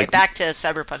I'm sorry, back to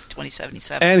Cyberpunk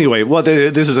 2077. Anyway, well,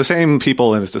 this is the same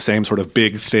people, and it's the same sort of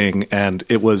big thing, and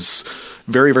it was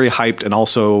very, very hyped, and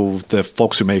also the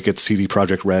folks who make it, CD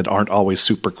Projekt Red, aren't always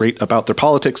super great about their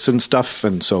politics and stuff,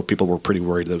 and so people were pretty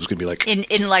worried that it was going to be like, in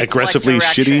like aggressively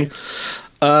shitty.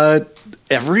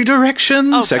 Every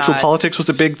direction. Oh, Sexual God. Politics was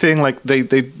a big thing. Like they're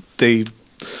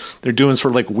doing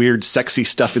sort of like weird, sexy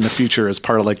stuff in the future as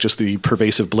part of like just the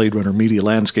pervasive Blade Runner media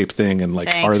landscape thing, and like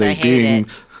are they being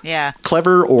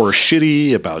clever or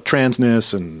shitty about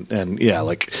transness and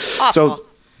like awful. So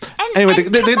and, anyway,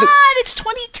 come on, it's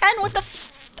 2010. What the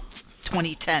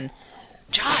 2010,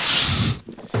 Josh?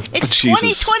 It's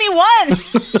 2021.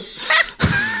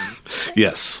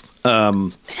 Yes.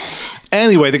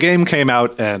 Anyway, the game came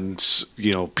out, and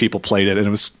people played it, and it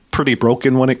was pretty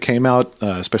broken when it came out,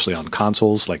 especially on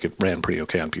consoles. Like it ran pretty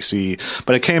okay on PC,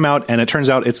 but it came out, and it turns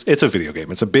out it's a video game.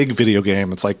 It's a big video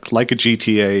game. It's like a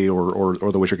GTA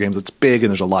or the Witcher games. It's big, and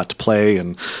there's a lot to play,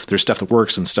 and there's stuff that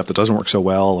works and stuff that doesn't work so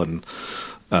well. And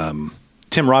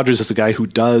Tim Rogers is a guy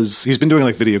he's been doing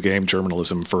like video game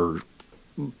journalism for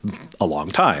a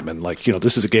long time, and like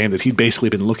this is a game that he'd basically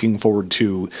been looking forward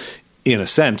to, in a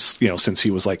sense, since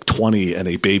he was like 20 and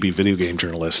a baby video game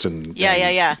journalist. And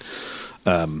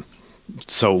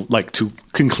so like to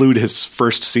conclude his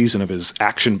first season of his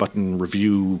Action Button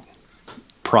review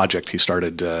project, he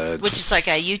started, which is like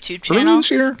a YouTube channel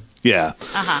this year. Yeah.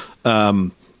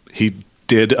 He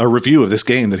did a review of this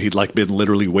game that he'd like been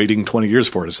literally waiting 20 years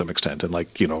for to some extent. And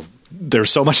like, there's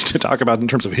so much to talk about in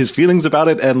terms of his feelings about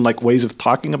it and like ways of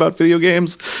talking about video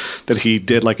games that he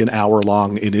did like an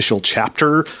hour-long initial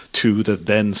chapter to the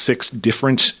then 6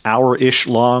 different hour-ish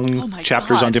long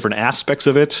chapters on different aspects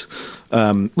of it.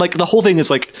 Like the whole thing is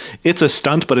like, it's a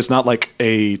stunt, but it's not like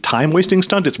a time-wasting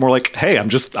stunt. It's more like, hey, I'm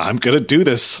going to do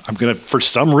this. I'm going to, for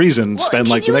some reason, spend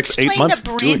like the next 8 months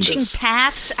doing this. Can you explain the branching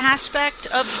paths aspect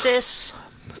of this?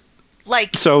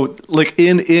 Like, so like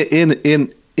in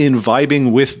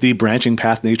vibing with the branching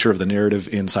path nature of the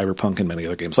narrative in Cyberpunk and many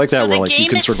other games like that, so where like game you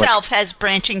can sort of itself has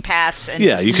branching paths, and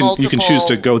you can choose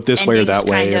to go this way or that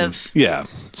way,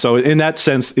 So in that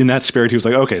sense, in that spirit, he was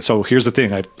like, okay, so here's the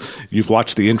thing: you've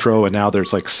watched the intro, and now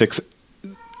there's like 6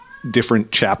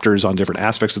 different chapters on different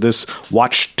aspects of this.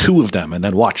 Watch 2 of them, and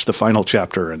then watch the final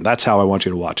chapter, and that's how I want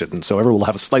you to watch it. And so everyone will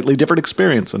have a slightly different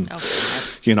experience. And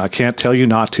I can't tell you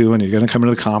not to. And you're going to come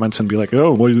into the comments and be like,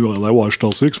 "Oh, what do you do? I watched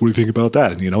all 6. What do you think about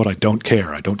that?" And you know what? I don't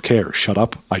care. I don't care. Shut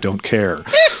up. I don't care.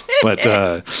 But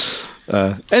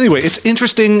anyway, it's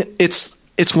interesting. It's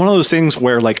it's one of those things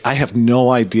where like I have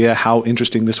no idea how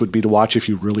interesting this would be to watch if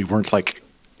you really weren't like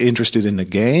interested in the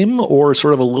game or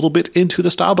sort of a little bit into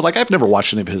the style. But like I've never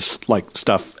watched any of his like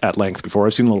stuff at length before.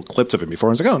 I've seen little clips of him before.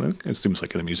 I was like, oh, it seems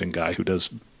like an amusing guy who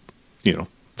does, video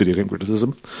game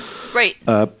criticism. Right.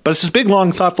 But it's this big,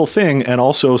 long, thoughtful thing, and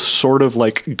also sort of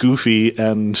like goofy,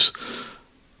 and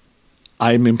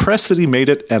I'm impressed that he made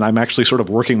it, and I'm actually sort of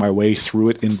working my way through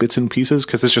it in bits and pieces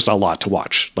because it's just a lot to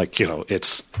watch. Like,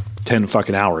 it's 10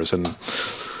 fucking hours, and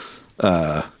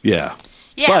yeah.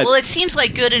 Yeah, well, it seems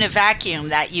like good in a vacuum.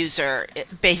 That user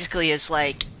basically is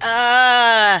like,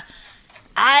 but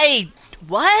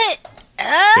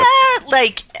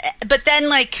then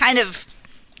like kind of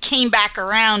came back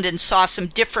around and saw some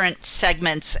different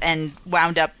segments and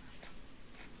wound up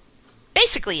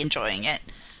basically enjoying it.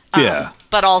 Yeah.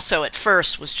 But also at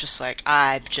first was just like,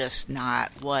 I'm just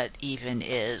not what even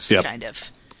is kind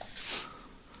of.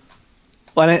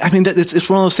 Well, I mean, it's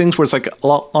one of those things where it's like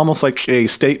almost like a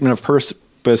statement of purpose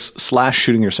 /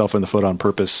 shooting yourself in the foot on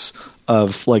purpose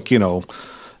of like,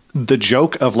 the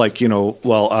joke of like,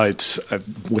 it's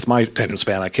with my attention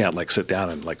span, I can't like sit down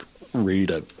and like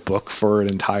read a book for an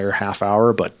entire half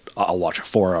hour, but I'll watch a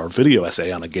 4-hour video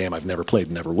essay on a game I've never played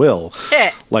and never will.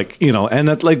 Like, and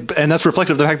that's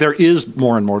reflective of the fact there is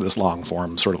more and more of this long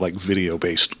form sort of like video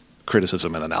based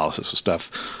criticism and analysis of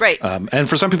stuff. Right. And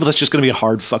for some people that's just going to be a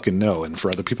hard fucking no, and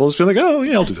for other people it's been like, oh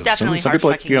yeah, I'll do that. Definitely some hard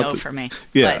people fucking no for me.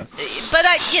 Yeah. But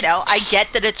I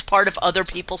get that it's part of other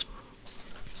people's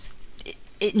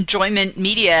enjoyment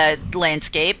media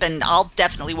landscape, and I'll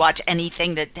definitely watch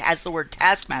anything that has the word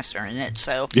Taskmaster in it.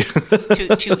 So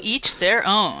to each their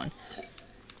own.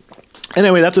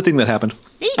 Anyway, that's a thing that happened.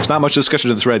 There's not much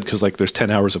discussion in the thread because like there's 10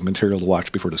 hours of material to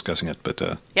watch before discussing it. But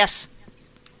yes.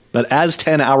 But as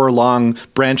 10-hour-long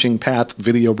branching path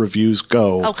video reviews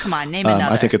go, oh come on, name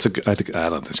another. I think that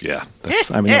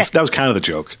was kind of the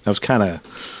joke. That was kind of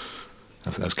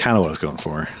what I was going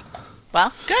for.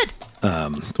 Well, good.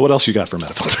 What else you got for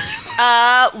Metafilter?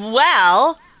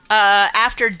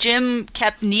 After Jim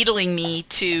kept needling me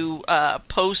to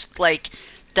post like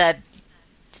the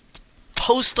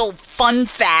postal fun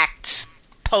facts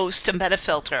post to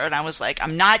Metafilter, and I was like,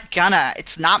 I'm not gonna.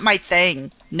 It's not my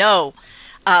thing. No.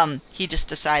 He just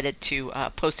decided to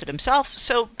post it himself.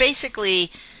 So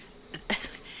basically,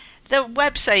 the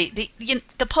website,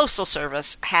 the Postal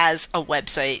Service has a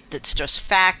website that's just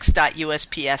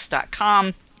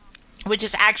facts.usps.com, which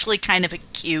is actually kind of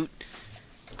cute.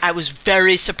 I was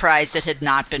very surprised it had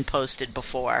not been posted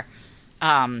before.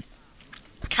 Kind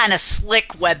of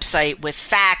slick website with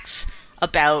facts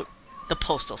about the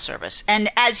Postal Service. And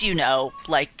as you know,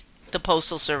 like, the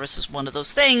Postal Service is one of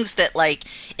those things that, like,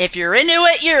 if you're into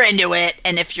it, you're into it.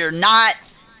 And if you're not,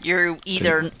 you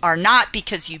either are not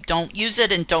because you don't use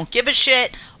it and don't give a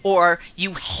shit, or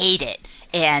you hate it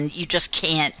and you just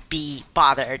can't be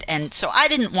bothered. And so I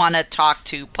didn't want to talk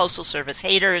to Postal Service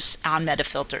haters on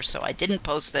Metafilter, so I didn't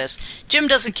post this. Jim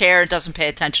doesn't care, doesn't pay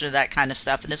attention to that kind of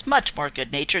stuff, and is much more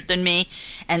good-natured than me.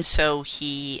 And so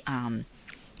he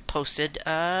posted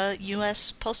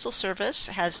U.S. Postal Service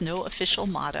has no official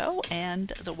motto,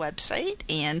 and the website,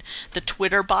 and the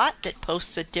Twitter bot that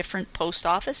posts a different post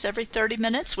office every 30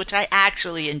 minutes, which I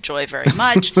actually enjoy very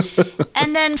much.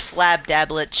 And then Flab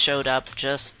Dablet showed up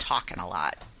just talking a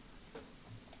lot.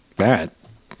 Bad.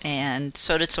 And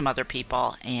so did some other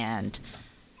people, and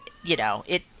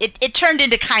it turned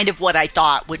into kind of what I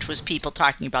thought, which was people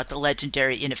talking about the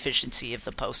legendary inefficiency of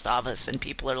the post office, and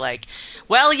people are like,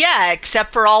 well, yeah,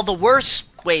 except for all the worse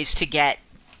ways to get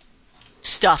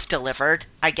stuff delivered,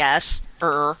 I guess.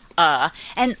 And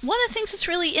one of the things that's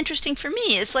really interesting for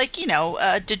me is, like,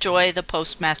 DeJoy, the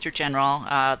Postmaster General,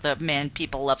 the man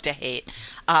people love to hate,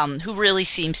 who really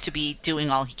seems to be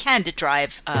doing all he can to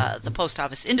drive the post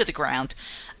office into the ground.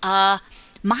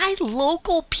 My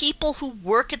local people who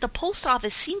work at the post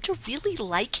office seem to really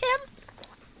like him.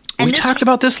 And we talked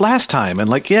about this last time,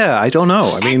 and I don't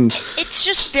know. I mean, it's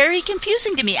just very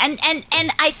confusing to me. And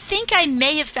I think I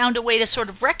may have found a way to sort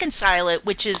of reconcile it,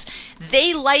 which is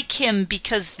they like him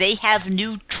because they have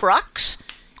new trucks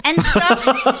and stuff,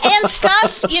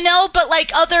 but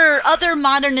like other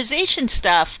modernization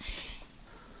stuff.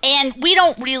 And we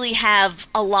don't really have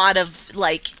a lot of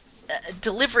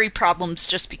delivery problems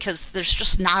just because there's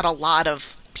just not a lot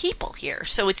of people here.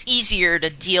 So it's easier to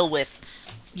deal with,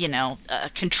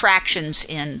 contractions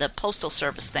in the Postal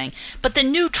Service thing. But the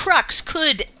new trucks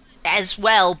could as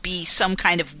well be some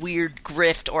kind of weird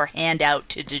grift or handout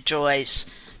to DeJoy's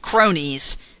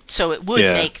cronies. So it would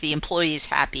make the employees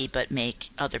happy but make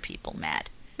other people mad.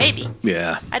 Maybe.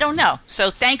 Yeah. I don't know.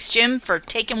 So thanks, Jim, for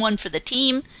taking one for the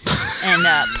team and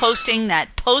posting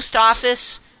that post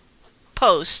office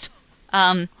post.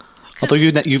 Although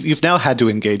you've now had to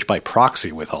engage by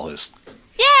proxy with all this.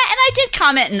 Yeah, and I did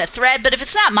comment in the thread, but if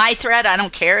it's not my thread, I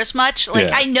don't care as much.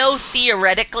 I know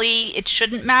theoretically it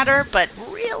shouldn't matter, but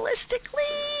realistically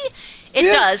it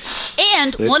does.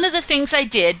 And one of the things I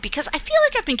did, because I feel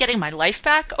like I've been getting my life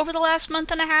back over the last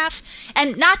month and a half,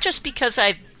 and not just because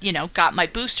I've, got my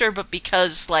booster, but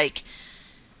because,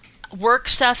 work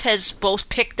stuff has both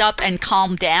picked up and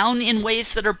calmed down in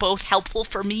ways that are both helpful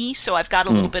for me, so I've got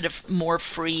a little bit of more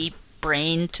free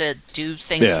brain to do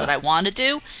things that I want to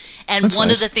do. And that's one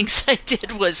nice. Of the things I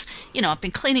did was, I've been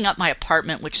cleaning up my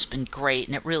apartment, which has been great,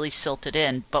 and it really silted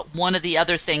in. But one of the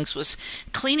other things was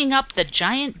cleaning up the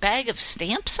giant bag of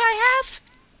stamps I have.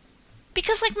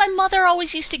 Because, my mother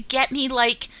always used to get me,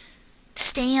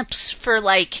 stamps for,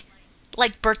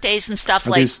 birthdays and stuff.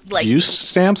 Are these used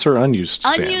stamps or unused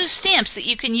stamps? Unused stamps that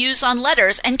you can use on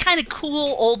letters, and kind of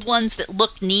cool old ones that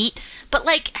look neat.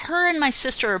 But, her and my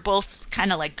sister are both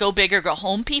kind of go big or go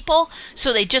home people,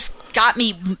 so they just got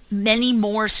me many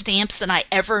more stamps than I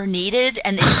ever needed,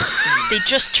 and they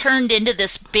just turned into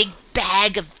this big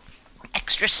bag of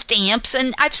extra stamps,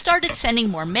 and I've started sending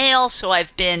more mail, so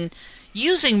I've been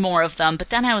using more of them, but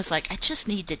then I was like, I just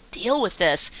need to deal with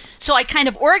this. So I kind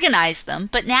of organized them,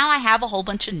 but now I have a whole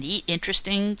bunch of neat,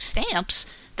 interesting stamps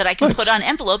that I can put on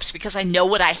envelopes because I know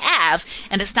what I have,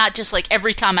 and it's not just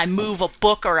every time I move a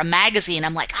book or a magazine,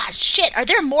 I'm like, shit, are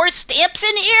there more stamps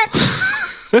in here?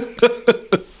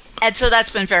 And so that's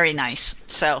been very nice.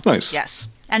 So, nice. Yes.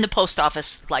 And the post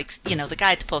office, the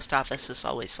guy at the post office is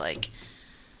always like,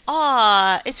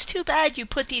 it's too bad you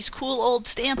put these cool old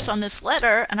stamps on this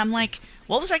letter. And I'm like,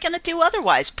 what was I going to do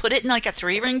otherwise? Put it in a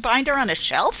 3-ring binder on a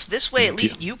shelf? This way at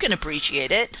least you can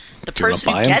appreciate it. The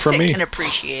person who gets it can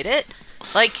appreciate it.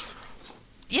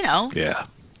 Yeah.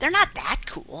 They're not that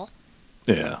cool.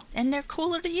 Yeah. And they're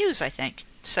cooler to use, I think.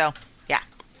 So, yeah.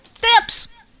 Stamps!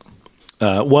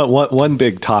 One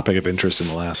big topic of interest in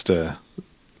the last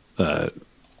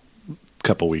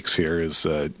couple weeks here is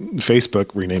Facebook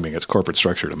renaming its corporate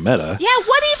structure to Meta. Yeah,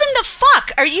 what even the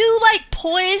fuck? Are you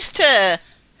poised to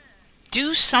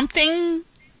do something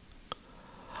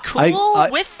cool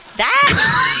with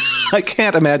that? I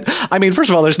can't imagine. I mean, first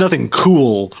of all, there's nothing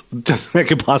cool I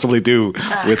could possibly do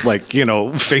with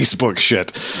Facebook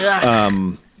shit.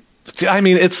 I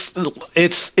mean, it's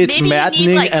maybe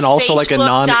maddening and also a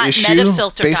non-issue.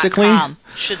 Basically,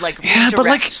 should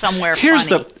redirect somewhere.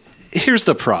 Here's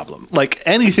the problem.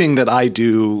 Anything that I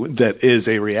do that is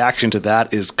a reaction to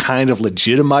that is kind of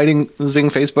legitimizing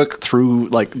Facebook through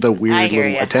the weird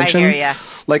little attention. I hear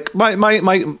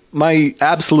ya. My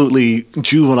absolutely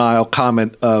juvenile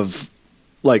comment of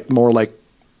more what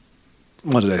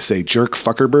did I say? Jerk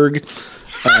Fuckerberg.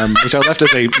 Which I left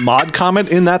as a mod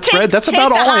comment in that thread. That's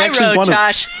about all I actually want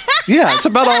to. Yeah, it's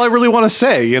about all I really want to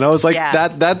say.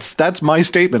 It's that's my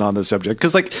statement on the subject.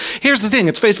 Because here's the thing: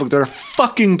 it's Facebook. They're a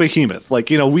fucking behemoth.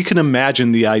 We can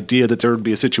imagine the idea that there would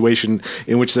be a situation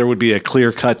in which there would be a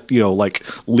clear cut,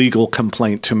 legal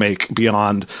complaint to make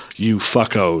beyond you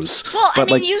fuckos. Well,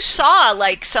 but you saw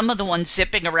some of the ones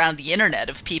zipping around the internet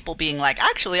of people being like,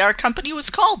 actually, our company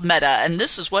was called Meta, and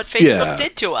this is what Facebook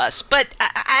did to us. But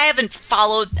I haven't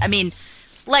followed. I mean,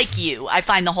 like you, I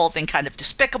find the whole thing kind of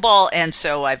despicable, and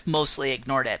so I've mostly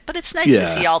ignored it. But it's nice to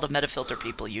see all the Metafilter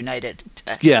people united.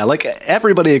 Yeah,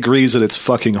 everybody agrees that it's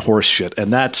fucking horse shit,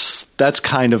 and that's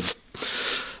kind of,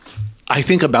 I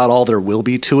think, about all there will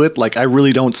be to it. I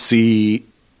really don't see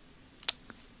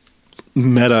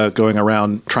Meta going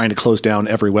around trying to close down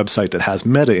every website that has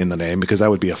Meta in the name, because that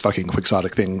would be a fucking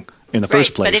quixotic thing in the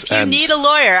first place. But if you need a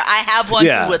lawyer, I have one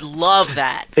who would love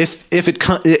that.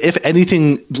 If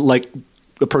anything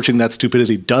approaching that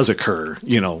stupidity does occur,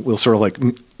 we'll sort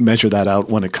of measure that out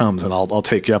when it comes, and I'll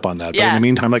take you up on that. But in the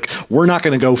meantime, we're not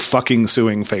going to go fucking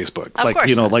suing Facebook. Of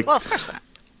course not. Well, of course not.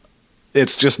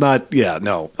 It's just not. Yeah,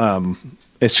 no.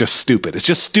 It's just stupid. It's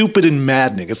just stupid and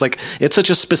maddening. It's it's such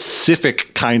a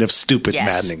specific kind of stupid,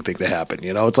 maddening thing to happen.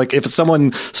 It's if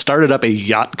someone started up a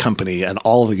yacht company and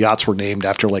all of the yachts were named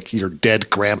after your dead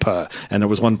grandpa, and there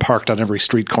was one parked on every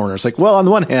street corner. It's well, on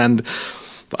the one hand,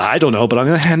 I don't know, but on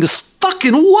the other hand, this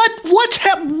fucking what's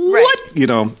happened? What?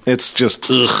 It's just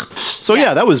ugh. So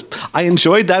I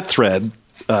enjoyed that thread.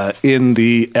 In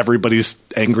the everybody's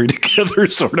angry together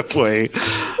sort of way.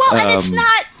 Well, and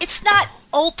it's not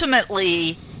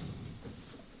ultimately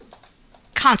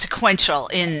consequential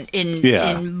in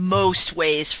most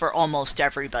ways for almost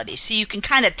everybody. So you can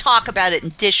kind of talk about it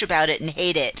and dish about it and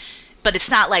hate it. but it's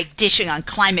not like dishing on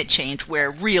climate change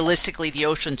where realistically the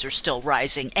oceans are still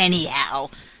rising anyhow.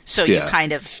 So you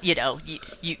kind of,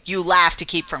 you laugh to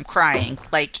keep from crying.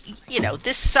 Like,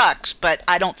 this sucks, but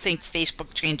I don't think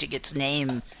Facebook changing its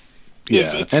name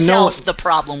is itself the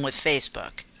problem with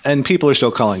Facebook. And people are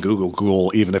still calling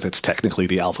Google, even if it's technically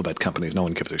the alphabet company. No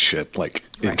one gives a shit,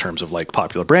 in terms of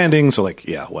popular branding. So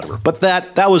whatever. But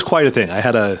that was quite a thing.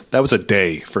 That was a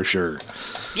day for sure.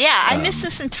 Yeah, I missed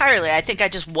this entirely. I think I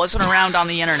just wasn't around on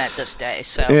the internet this day.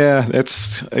 So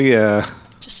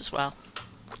just as well.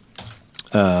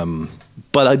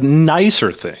 But a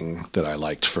nicer thing that I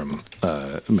liked from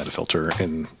Metafilter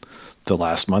in the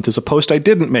last month is a post I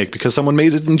didn't make because someone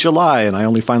made it in July and I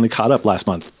only finally caught up last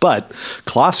month. But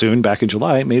Klasun back in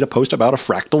July made a post about a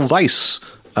fractal vise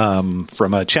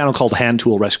from a channel called Hand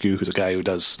Tool Rescue, who's a guy who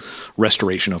does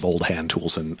restoration of old hand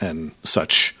tools and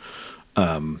such.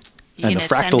 You going to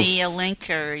send me a link,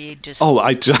 or you just... Oh,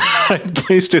 I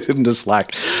placed it into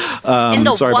Slack. In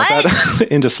the sorry what? About that.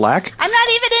 Into Slack. I'm not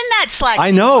even in that Slack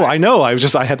I know.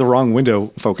 I had the wrong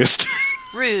window focused.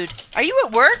 Rude. Are you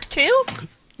at work, too?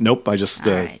 Nope, I just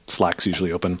Slack's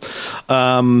usually open.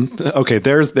 Okay,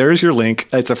 there's your link.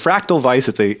 It's a fractal vise.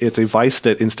 It's a vise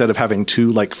that instead of having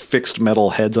two fixed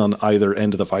metal heads on either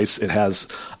end of the vise, it has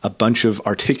a bunch of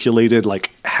articulated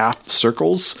half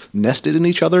circles nested in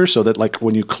each other, so that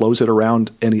when you close it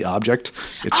around any object,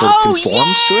 it sort of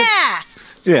conforms to it.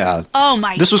 Yeah. Oh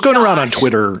my! This was going around on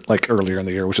Twitter earlier in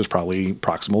the year, which is probably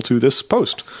proximal to this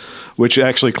post, which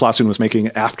actually Klasun was making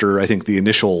after I think the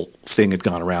initial thing had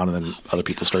gone around, and then other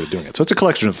people started doing it. So it's a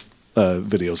collection of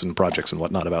videos and projects and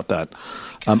whatnot about that.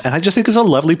 And I just think it's a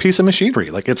lovely piece of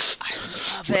machinery. It's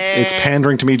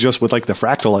pandering to me just with the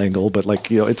fractal angle, but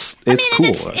it's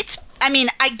cool. It's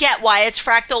I get why it's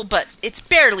fractal, but it's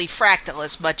barely fractal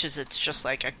as much as it's just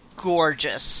a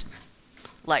gorgeous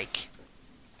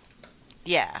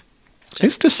Yeah.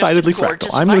 It's decidedly fractal.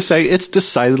 I'm going to say it's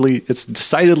decidedly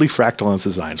fractal in its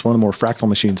design. It's one of the more fractal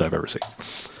machines I've ever seen.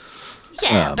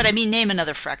 Yeah, but name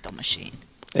another fractal machine.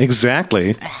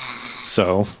 Exactly.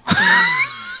 So.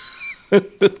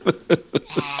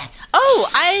 Oh,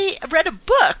 I read a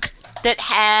book that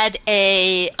had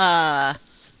a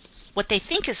what they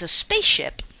think is a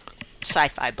spaceship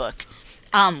sci-fi book,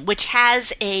 which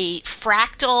has a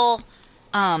fractal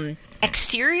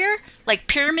exterior, like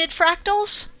pyramid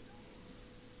fractals.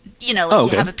 You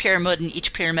have a pyramid and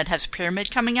each pyramid has a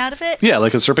pyramid coming out of it. Yeah,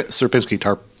 like a Sierpinski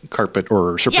carpet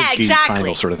or Sierpinski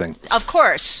triangle sort of thing. Of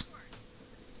course.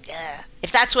 Yeah.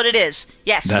 If that's what it is.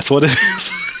 Yes. That's what it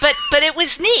is. But it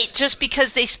was neat just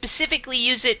because they specifically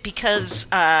use it because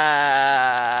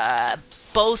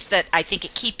both that I think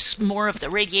it keeps more of the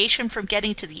radiation from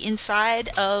getting to the inside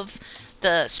of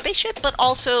the spaceship, but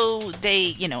also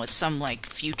they, it's some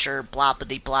future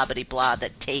blobbity blobbity blah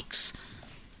that takes,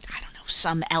 I don't know,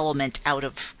 some element out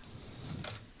of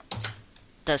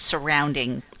the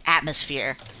surrounding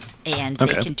atmosphere, and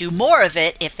they can do more of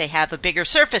it if they have a bigger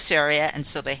surface area, and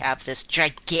so they have this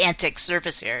gigantic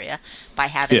surface area by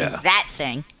having that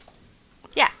thing.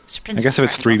 Yeah, Sierpinski. I guess if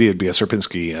it's 3D, it'd be a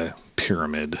Sierpinski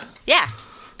pyramid. Yeah,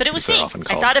 but it was neat.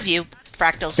 I thought of you,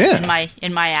 fractals,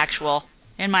 in my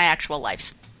actual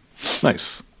life.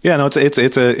 Nice. Yeah, no, it's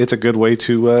a good way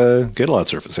to get a lot of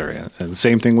surface area. And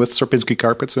same thing with Sierpinski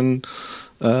carpets and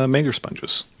Menger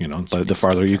sponges. The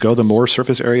farther you go, the more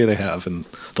surface area they have, and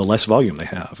the less volume they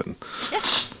have. And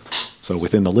so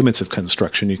within the limits of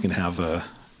construction, you can have a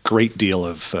great deal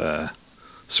of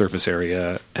surface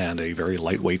area and a very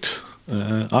lightweight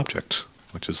object,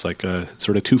 which is like a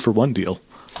sort of 2-for-1 deal.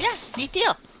 Yeah, neat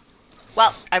deal.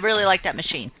 Well, I really like that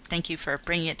machine. Thank you for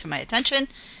bringing it to my attention.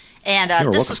 And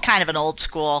this is kind of an old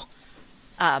school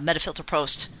Metafilter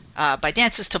post by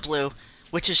Dances to Blue,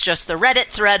 which is just the Reddit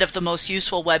thread of the most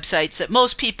useful websites that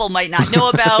most people might not know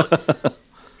about.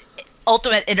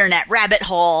 Ultimate internet rabbit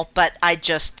hole, but I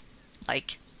just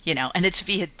and it's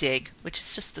via Dig, which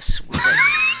is just the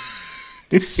sweetest.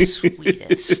 The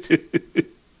sweetest.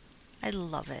 I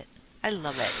love it. And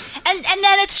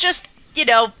then it's just,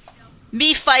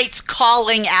 me fights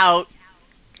calling out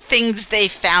things they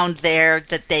found there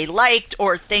that they liked,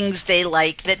 or things they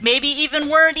like that maybe even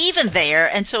weren't even there.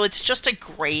 And so it's just a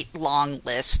great long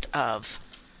list of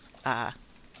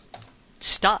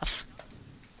stuff.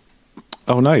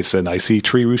 Oh, nice. And I see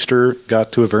Tree Rooster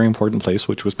got to a very important place,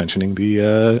 which was mentioning the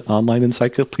online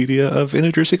encyclopedia of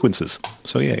integer sequences.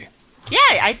 So yay. Yeah,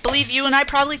 I believe you and I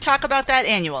probably talk about that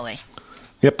annually.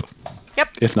 Yep.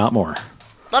 If not more.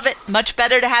 Love it. Much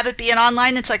better to have it be an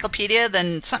online encyclopedia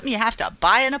than something you have to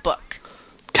buy in a book.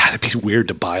 God, it'd be weird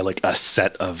to buy a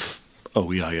set of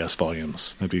OEIS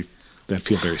volumes. That'd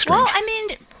feel very strange. Well,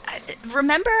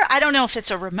 remember, I don't know if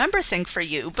it's a remember thing for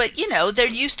you, but, there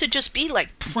used to just be,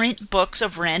 like, print books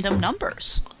of random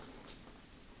numbers.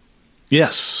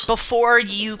 Yes. Before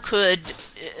you could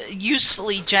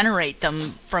usefully generate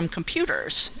them from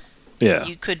computers. Yeah.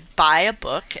 You could buy a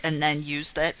book and then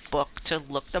use that book to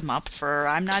look them up for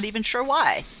I'm not even sure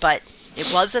why. But it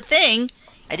was a thing.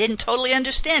 I didn't totally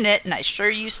understand it, and I sure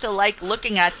used to like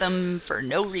looking at them for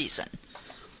no reason.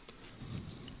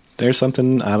 There's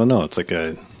something, I don't know, it's like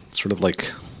a sort of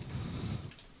like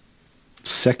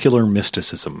secular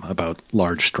mysticism about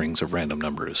large strings of random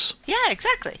numbers. Yeah,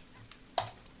 exactly.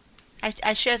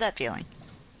 I share that feeling.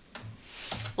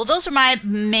 Well, those are my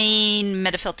main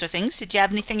Metafilter things. Did you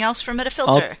have anything else for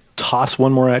Metafilter? I'll toss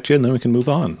one more at you, and then we can move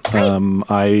on.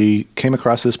 I came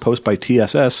across this post by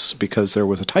TSS because there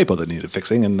was a typo that needed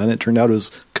fixing, and then it turned out it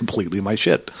was completely my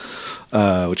shit,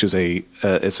 which is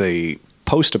it's a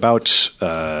post about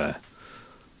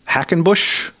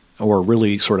Hackenbush, or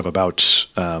really sort of about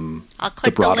I'll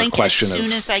click the link as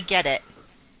soon as I get it.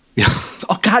 Yeah.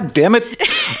 Oh, God damn it.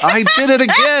 I did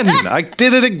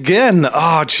it again.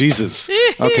 Oh, Jesus.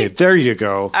 Okay, there you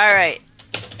go. All right.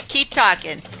 Keep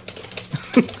talking.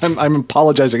 I'm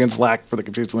apologizing in Slack for the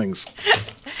confused links.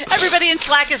 Everybody in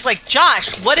Slack is like,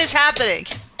 Josh, what is happening?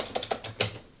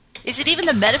 Is it even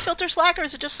the Metafilter Slack, or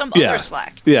is it just some other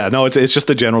Slack? Yeah, no, it's just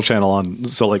the general channel on,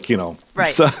 so like,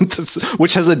 right. So,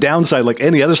 which has a downside, like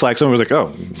any other Slack, someone was like,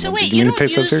 oh. So wait, you don't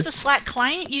use the Slack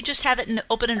client? You just have it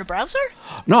open in a browser?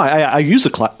 No, I use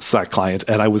the Slack client,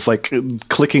 and I was like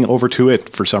clicking over to it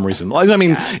for some reason. I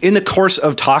mean, in the course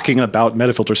of talking about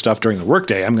Metafilter stuff during the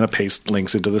workday, I'm going to paste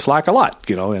links into the Slack a lot,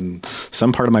 and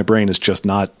some part of my brain is just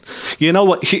not,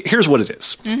 what, here's what it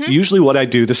is. Mm-hmm. Usually what I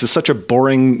do, this is such a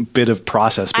boring bit of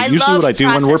process, but usually what I do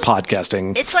when we're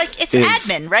podcasting, it's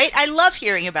admin, right? I love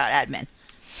hearing about admin.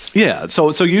 Yeah, so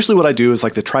usually what I do is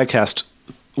like the TriCast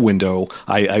window,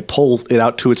 I pull it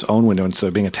out to its own window instead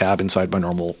of being a tab inside my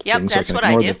normal thing, so I can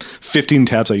ignore the 15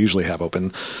 tabs I usually have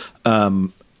open.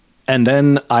 And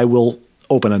then I will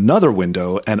open another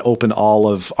window and open all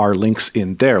of our links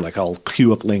in there. Like I'll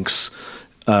queue up links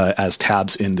as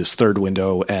tabs in this third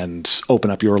window and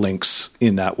open up your links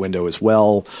in that window as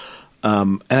well.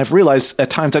 And I've realized at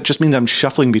times that just means I'm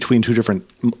shuffling between two different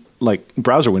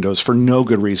browser windows for no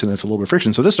good reason. It's a little bit of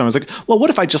friction. So this time I was like, well, what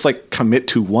if I just commit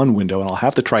to one window and I'll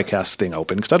have the TriCast thing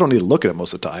open because I don't need to look at it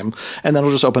most of the time. And then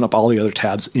I'll just open up all the other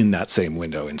tabs in that same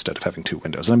window instead of having two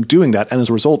windows. And I'm doing that. And as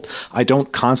a result, I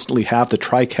don't constantly have the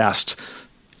TriCast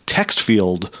text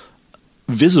field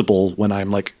visible when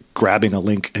I'm grabbing a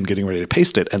link and getting ready to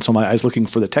paste it. And so my eye's looking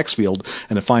for the text field,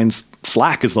 and it finds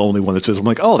Slack is the only one that's visible.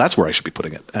 I'm like, oh, that's where I should be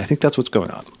putting it. And I think that's what's going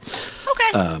on.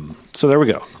 Okay. So there we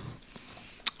go.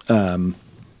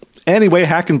 Anyway,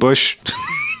 Hackenbush.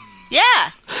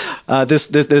 Yeah.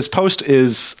 This post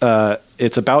is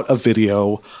it's about a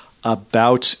video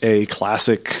about a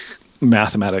classic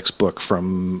mathematics book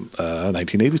from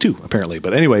 1982, apparently.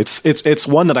 But anyway, it's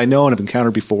one that I know and have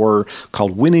encountered before,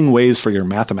 called Winning Ways for Your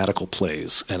Mathematical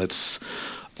Plays. And it's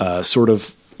sort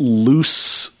of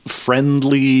loose,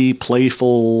 friendly,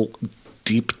 playful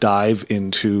deep dive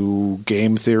into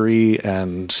game theory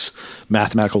and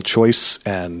mathematical choice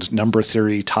and number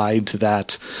theory tied to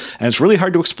that. And it's really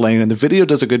hard to explain. And the video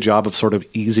does a good job of sort of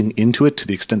easing into it to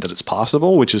the extent that it's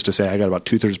possible, which is to say I got about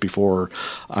 2/3 before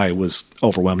I was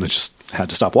overwhelmed and just had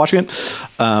to stop watching it.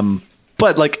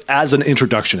 But as an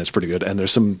introduction, it's pretty good. And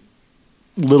there's some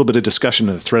little bit of discussion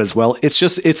in the thread as well.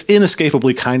 It's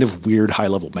inescapably kind of weird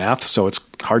high-level math, so it's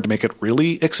hard to make it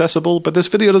really accessible. But this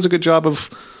video does a good job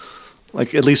of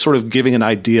at least sort of giving an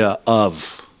idea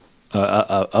of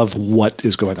what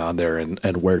is going on there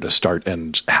and where to start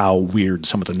and how weird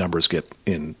some of the numbers get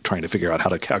in trying to figure out how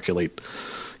to calculate,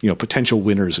 potential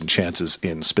winners and chances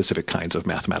in specific kinds of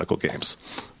mathematical games.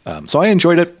 So I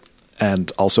enjoyed it and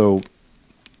also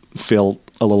feel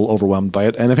a little overwhelmed by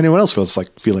it. And if anyone else feels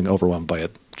like feeling overwhelmed by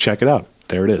it, check it out.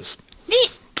 There it is.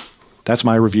 Neat. That's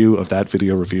my review of that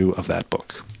video review of that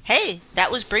book. Hey,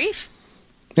 that was brief.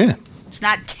 Yeah. It's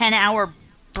not 10-hour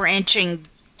branching.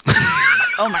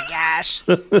 Oh my gosh.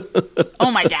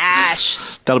 Oh my gosh.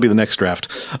 That'll be the next draft.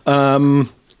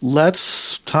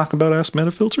 Let's talk about Ask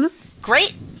Metafilter.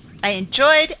 Great. I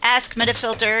enjoyed Ask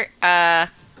Metafilter.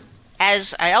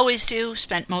 As I always do,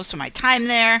 spent most of my time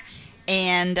there.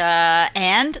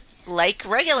 And like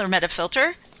regular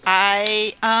Metafilter,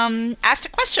 I asked a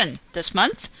question this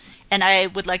month. And I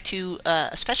would like to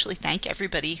especially thank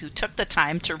everybody who took the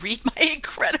time to read my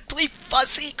incredibly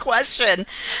fussy question.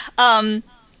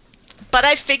 But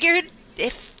I figured,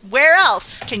 where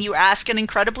else can you ask an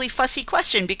incredibly fussy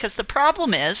question? Because the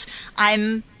problem is,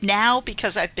 I'm now,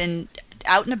 because I've been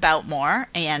out and about more,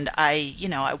 and I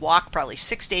walk probably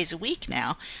 6 days a week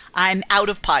now, I'm out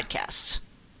of podcasts,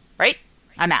 right?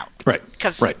 I'm out. Right.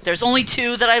 Because there's only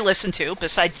 2 that I listen to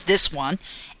besides this one,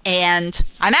 and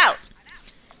I'm out.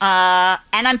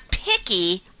 And I'm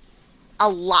picky a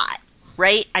lot,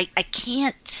 right? I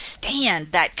can't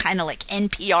stand that kind of like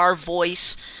NPR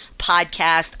voice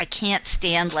podcast. I can't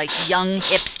stand like young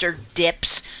hipster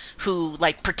dips who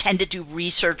like pretend to do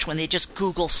research when they just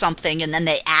Google something and then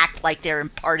they act like they're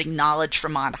imparting knowledge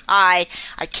from on high.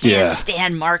 I can't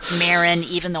stand Marc Maron,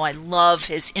 even though I love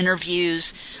his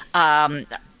interviews. The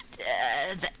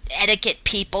etiquette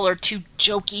people are too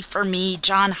jokey for me.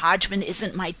 John Hodgman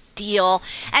isn't my deal.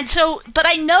 And so, but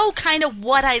I know kind of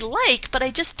what I like, but I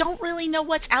just don't really know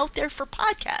what's out there for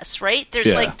podcasts, right?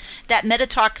 There's like that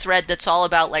MetaTalk thread that's all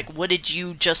about like, what did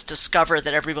you just discover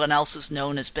that everyone else has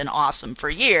known has been awesome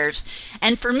for years?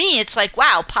 And for me, it's like,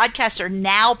 wow, podcasts are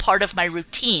now part of my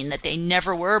routine that they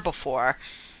never were before,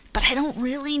 but I don't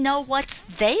really know what's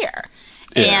there.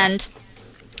 Yeah. And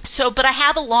so, but I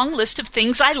have a long list of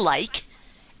things I like,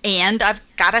 and I've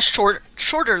got a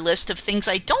shorter list of things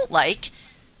I don't like,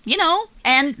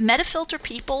 and Metafilter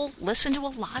people listen to a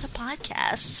lot of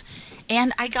podcasts,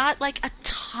 and I got like a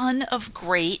ton of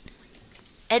great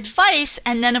advice.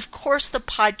 And then, of course, the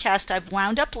podcast I've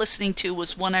wound up listening to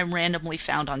was one I randomly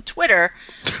found on Twitter.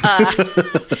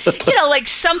 Like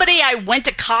somebody I went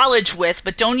to college with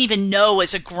but don't even know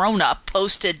as a grown-up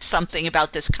posted something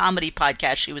about this comedy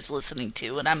podcast she was listening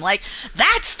to. And I'm like,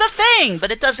 that's the thing!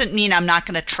 But it doesn't mean I'm not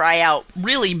going to try out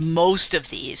really most of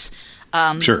these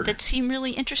that seem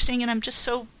really interesting. And I'm just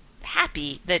so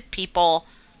happy that people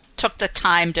took the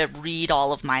time to read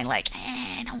all of my like,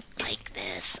 I don't like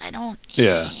this, I don't,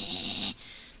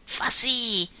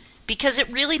 fussy, because it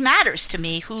really matters to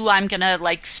me who I'm gonna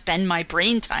like spend my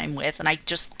brain time with, and I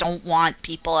just don't want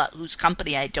people whose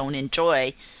company I don't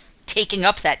enjoy taking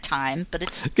up that time. But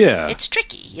it's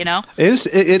tricky,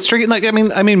 It's tricky. Like I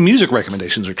mean, music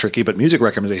recommendations are tricky, but music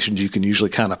recommendations you can usually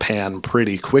kind of pan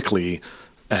pretty quickly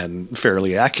and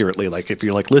fairly accurately. Like if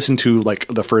you like listen to like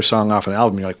the first song off an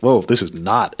album, you're like, whoa, if this is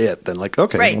not it, then like,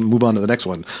 okay, we'll move on to the next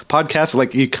one. Podcasts,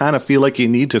 like you kind of feel like you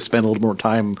need to spend a little more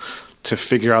time to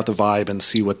figure out the vibe and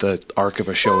see what the arc of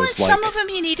a show is like. Some of them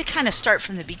you need to kind of start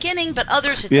from the beginning, but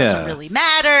others it doesn't really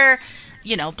matter,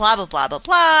 blah, blah, blah, blah,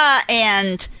 blah.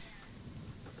 And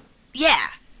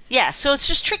yeah, so it's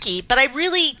just tricky, but I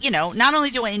really, not only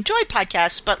do I enjoy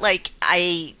podcasts, but like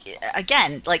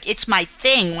it's my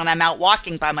thing when I'm out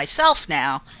walking by myself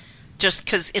now, just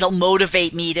because it'll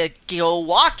motivate me to go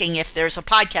walking if there's a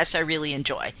podcast I really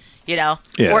enjoy,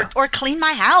 or clean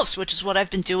my house, which is what I've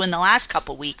been doing the last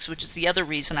couple weeks, which is the other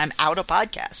reason I'm out of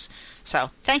podcasts.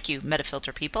 So thank you,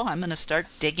 Metafilter people. I'm going to start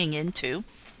digging into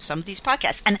some of these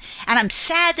podcasts. And I'm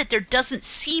sad that there doesn't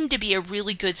seem to be a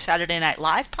really good Saturday Night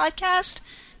Live podcast,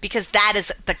 because that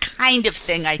is the kind of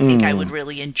thing I think I would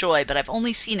really enjoy. But I've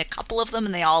only seen a couple of them,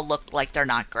 and they all look like they're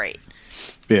not great.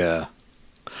 Yeah.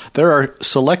 There are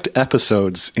select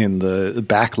episodes in the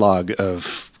backlog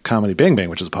of Comedy Bang Bang,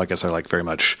 which is a podcast I like very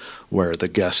much, where the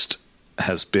guest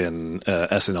has been a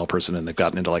SNL person and they've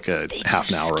gotten into like a half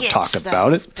an hour of talk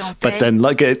about it. But then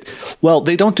like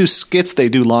they don't do skits, they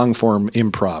do long form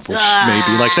improv, which may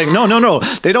be like saying, no,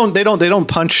 they don't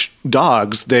punch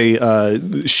dogs, they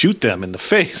shoot them in the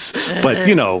face. But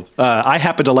I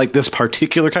happen to like this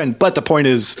particular kind. But the point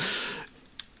is,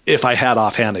 if I had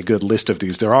offhand a good list of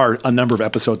these, there are a number of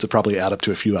episodes that probably add up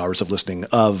to a few hours of listening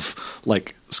of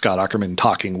like Scott Aukerman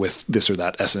talking with this or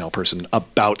that SNL person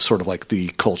about sort of like the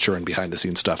culture and behind the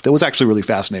scenes stuff. That was actually really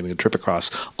fascinating to trip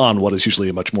across on what is usually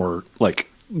a much more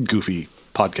like goofy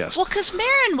podcast. Well, because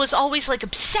Maron was always like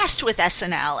obsessed with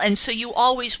SNL, and so you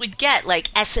always would get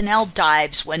like SNL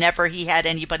dives whenever he had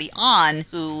anybody on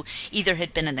who either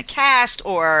had been in the cast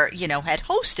or had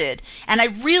hosted, and I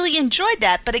really enjoyed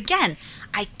that. But again,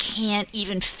 I can't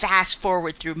even fast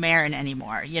forward through Maron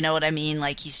anymore. You know what I mean?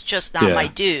 Like, he's just not my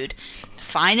dude.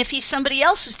 Fine if he's somebody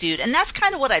else's dude. And that's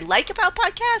kind of what I like about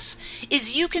podcasts,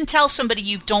 is you can tell somebody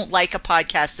you don't like a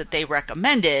podcast that they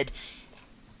recommended,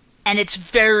 and it's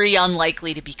very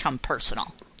unlikely to become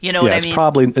personal. You know what I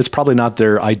mean? It's probably not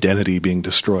their identity being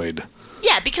destroyed.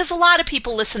 Yeah, because a lot of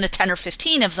people listen to 10 or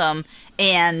 15 of them,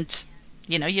 and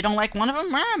you don't like one of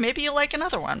them, maybe you like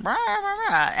another one. But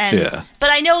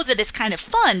I know that it's kind of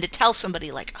fun to tell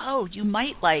somebody like, oh, you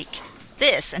might like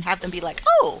this, and have them be like,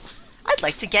 oh, I'd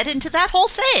like to get into that whole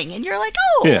thing. And you're like,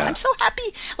 oh, I'm so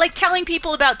happy. Like telling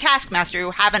people about Taskmaster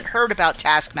who haven't heard about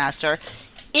Taskmaster.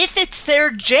 If it's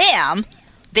their jam,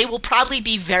 they will probably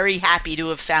be very happy to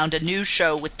have found a new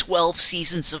show with 12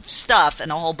 seasons of stuff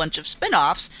and a whole bunch of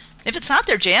spin-offs. If it's not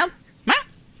their jam,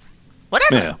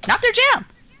 Whatever. Yeah. Not their jam.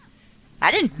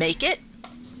 I didn't make it.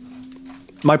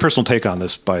 My personal take on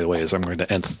this, by the way, is I'm going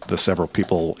to end the several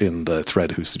people in the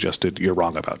thread who suggested You're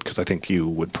Wrong About, because I think you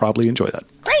would probably enjoy that.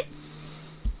 Great.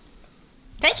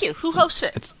 Thank you. Who hosts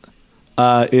it?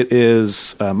 It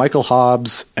is Michael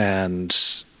Hobbs and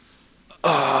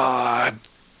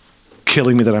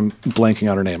killing me that I'm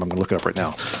blanking on her name. I'm going to look it up right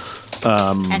now.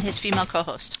 And his female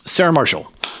co-host. Sarah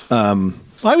Marshall.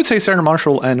 I would say Sarah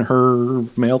Marshall and her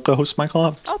male co-host, Michael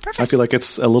Hobbs. Oh, perfect. I feel like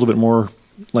it's a little bit more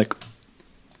like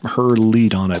her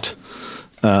lead on it.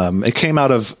 It came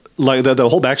out of like the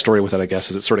whole backstory with it, I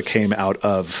guess, is it sort of came out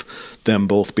of them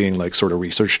both being like sort of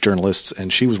research journalists,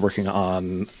 and she was working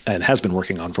on and has been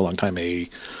working on for a long time a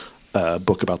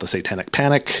book about the Satanic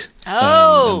Panic.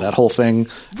 And that whole thing.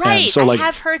 Right. And so, I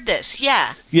have heard this.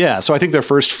 Yeah. Yeah. So I think their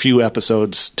first few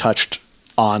episodes touched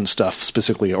on stuff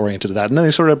specifically oriented to that, and then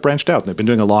they sort of branched out. They've been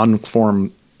doing a long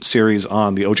form series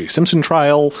on the O.J. Simpson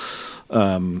trial.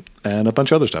 And a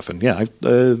bunch of other stuff. And yeah,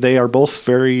 they are both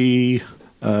very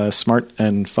smart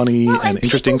and funny and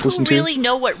interesting to listen to. People who really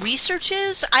know what research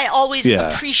is, I always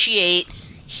appreciate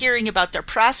hearing about their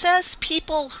process.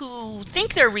 People who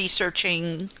think they're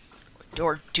researching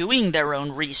or doing their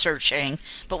own researching,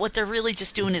 but what they're really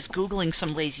just doing is Googling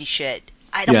some lazy shit.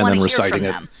 I don't want to hear from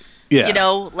them. Yeah. You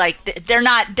know, like they're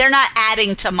not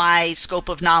adding to my scope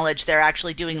of knowledge. They're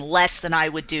actually doing less than I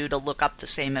would do to look up the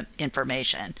same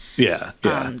information. Yeah.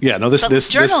 No, this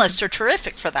journalists are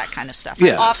terrific for that kind of stuff.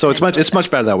 Yeah, so it's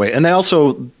much better that way. And they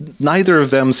also, neither of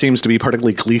them seems to be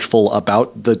particularly gleeful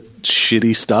about the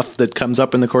shitty stuff that comes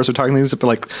up in the course of talking things. But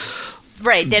like,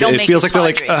 right, they don't. It feels like they're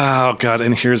like, oh god,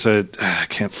 and here's a I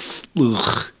can't,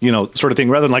 sort of thing,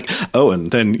 rather than like, oh,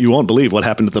 and then you won't believe what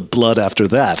happened to the blood after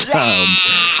that.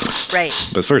 Right.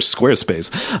 But first,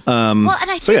 Squarespace. And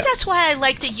I think that's why I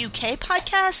like the UK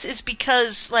podcast, is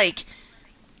because like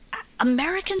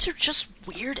Americans are just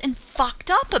weird and fucked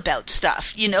up about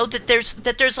stuff. You know, that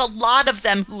there's a lot of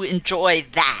them who enjoy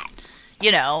that.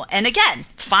 You know, and again,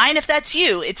 fine if that's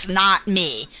you. It's not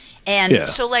me. And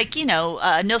so, like,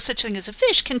 No Such Thing as a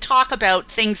Fish can talk about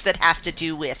things that have to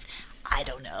do with, I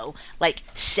don't know, like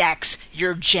sex,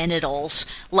 your genitals,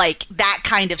 like that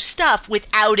kind of stuff,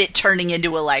 without it turning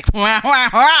into a like, wah, wah,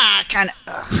 wah, kind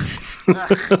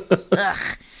of,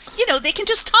 ugh. They can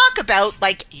just talk about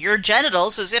like your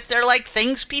genitals as if they're like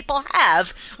things people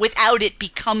have, without it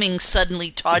becoming suddenly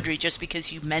tawdry just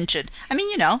because you mentioned. I mean,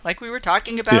 like we were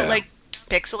talking about like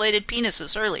pixelated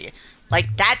penises earlier.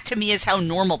 Like, that, to me, is how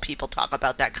normal people talk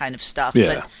about that kind of stuff.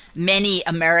 Yeah. But many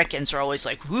Americans are always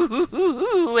like, woo, woo, woo,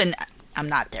 woo, and I'm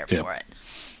not there for it.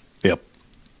 Yep.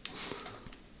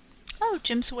 Oh,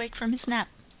 Jim's awake from his nap.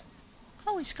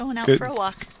 Oh, he's going out for a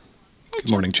walk. Hey,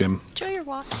 Good morning, Jim. Enjoy your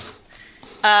walk.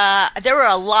 There were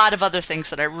a lot of other things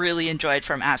that I really enjoyed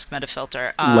from Ask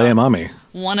Metafilter. Lay 'em on me.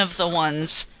 One of the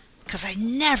ones, because I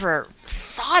never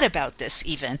thought about this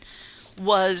even,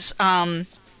 was...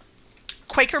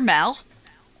 Quaker Mel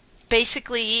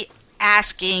basically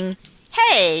asking,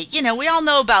 hey, we all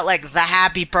know about like the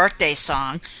happy birthday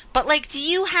song, but like, do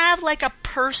you have like a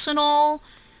personal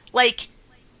like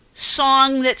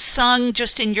song that's sung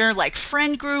just in your like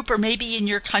friend group or maybe in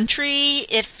your country,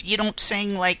 if you don't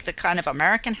sing like the kind of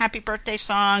American happy birthday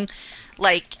song?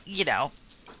 Like,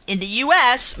 in the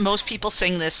U.S., most people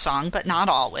sing this song, but not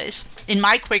always. In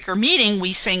my Quaker meeting,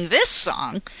 we sing this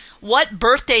song. What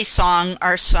birthday song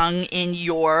are sung in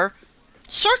your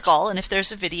circle? And if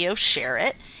there's a video, share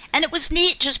it. And it was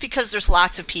neat just because there's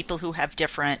lots of people who have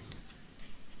different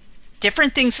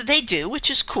things that they do, which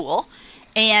is cool.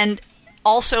 And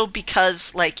also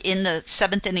because, like, in the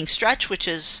 7th inning stretch, which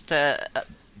is the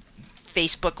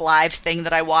Facebook Live thing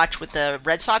that I watch with the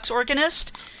Red Sox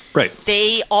organist, right,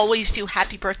 they always do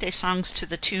happy birthday songs to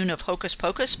the tune of Hocus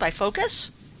Pocus by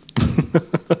Focus.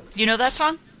 You know that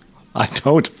song? I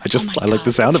don't. I like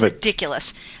the sound of it.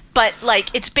 Ridiculous. But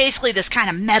like, it's basically this kind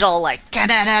of metal, like da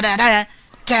da da da da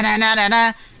da da da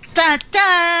da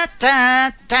da da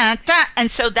da da da,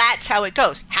 and so that's how it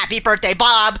goes. Happy birthday,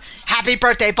 Bob! Happy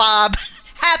birthday, Bob!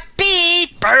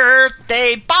 Happy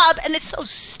birthday, Bob! And it's so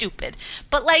stupid,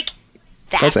 but like,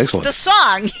 that's excellent. The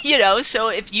song, So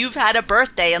if you've had a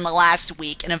birthday in the last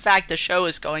week, and in fact the show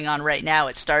is going on right now,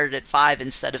 it started at 5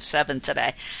 instead of 7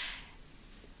 today.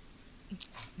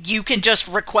 You can just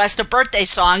request a birthday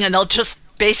song and they'll just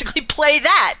basically play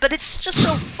that. But it's just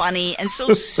so funny and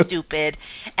so stupid.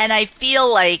 And I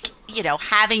feel like,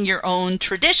 having your own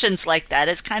traditions like that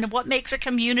is kind of what makes a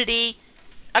community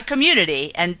a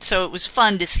community. And so it was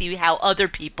fun to see how other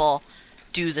people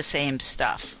do the same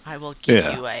stuff. I will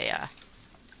give you a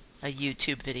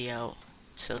YouTube video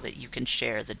so that you can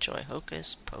share the Joy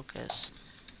Hocus Pocus.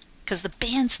 because the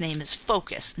band's name is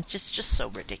Focus. It's just so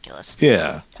ridiculous.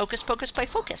 Yeah. Hocus Pocus by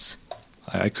Focus.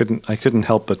 I couldn't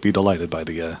help but be delighted by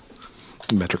the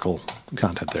metrical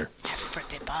content there. Happy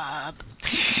birthday, Bob.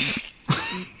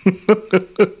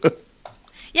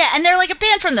 Yeah, and they're like a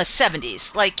band from the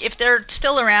 70s. Like, if they're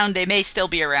still around, they may still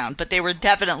be around, but they were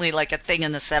definitely like a thing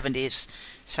in the 70s.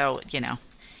 So,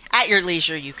 at your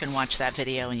leisure, you can watch that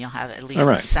video and you'll have at least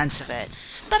a sense of it.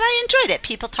 But I enjoyed it.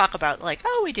 People talk about, like,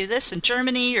 oh, we do this in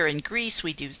Germany, or in Greece,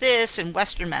 we do this. In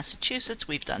Western Massachusetts,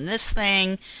 we've done this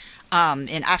thing.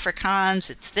 In Afrikaans,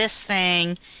 it's this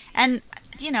thing. And,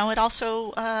 it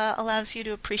also allows you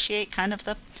to appreciate kind of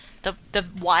the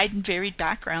wide and varied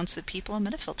backgrounds that people in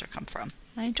Metafilter come from.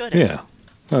 I enjoyed it. Yeah.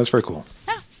 No, that's very cool.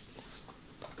 Yeah.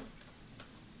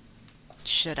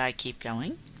 Should I keep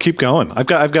going? Keep going. I've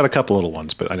got a couple little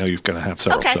ones, but I know you're going to have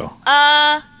several. Okay. So.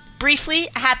 Briefly,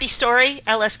 a happy story.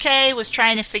 LSK was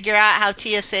trying to figure out how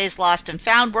TSA's lost and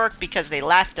found work because they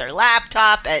left their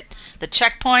laptop at the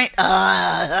checkpoint.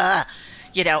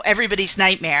 Everybody's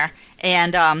nightmare.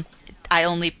 And I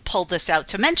only pulled this out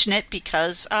to mention it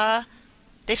because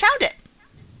they found it.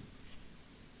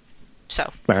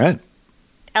 So. All right.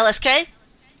 LSK,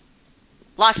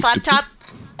 lost laptop,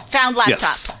 found laptop.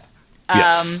 Yes.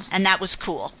 Yes. And that was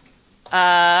cool.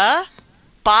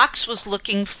 Box was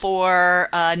looking for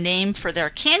a name for their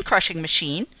can-crushing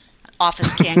machine,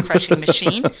 office can-crushing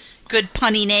machine. Good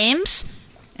punny names.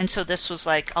 And so this was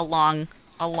like a long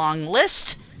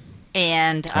list.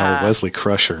 And Wesley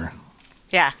Crusher.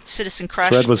 Yeah, Citizen Crush.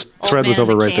 Thread was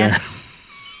over right there.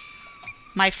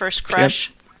 My first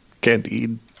crush.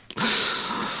 Candide.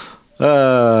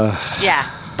 Yeah,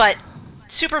 but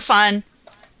super fun.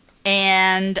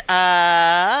 And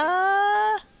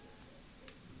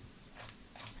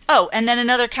and then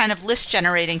another kind of list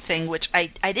generating thing, which I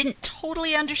didn't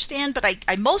totally understand, but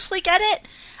I mostly get it,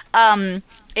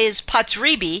 is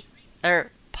Patsribi, or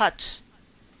Pats.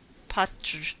 I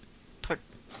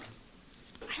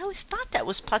always thought that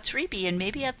was Patsribi, and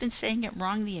maybe I've been saying it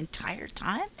wrong the entire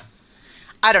time.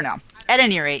 I don't know. At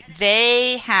any rate,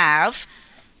 they have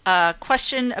a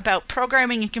question about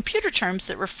programming in computer terms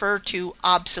that refer to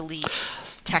obsolete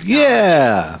technology.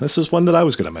 Yeah, this is one that I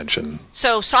was going to mention.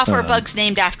 So software bugs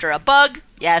named after a bug.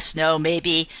 Yes, no,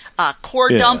 maybe. Core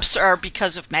dumps are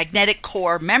because of magnetic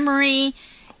core memory.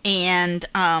 And,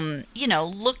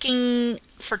 looking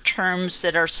for terms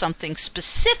that are something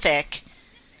specific.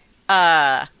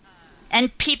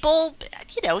 And people,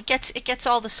 it gets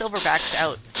all the silverbacks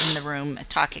out in the room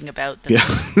talking about the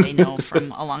things that they know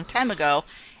from a long time ago.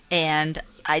 And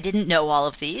I didn't know all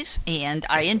of these, and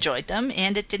I enjoyed them,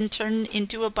 and it didn't turn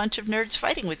into a bunch of nerds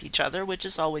fighting with each other, which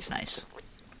is always nice.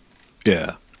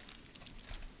 Yeah.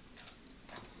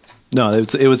 No,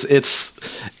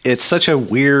 it's such a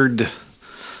weird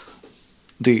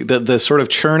the sort of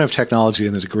churn of technology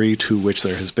and the degree to which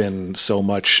there has been so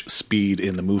much speed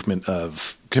in the movement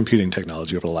of computing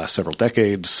technology over the last several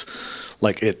decades.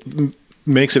 Like, it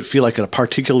makes it feel like a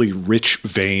particularly rich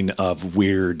vein of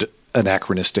weird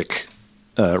anachronistic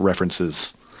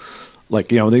references. Like,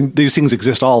 these things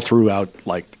exist all throughout,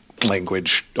 like,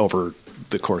 language over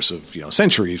the course of,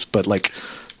 centuries, but, like,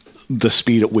 the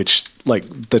speed at which,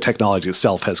 like, the technology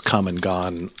itself has come and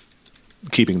gone,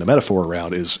 keeping the metaphor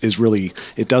around is really,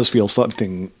 it does feel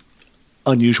something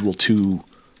unusual to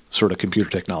sort of computer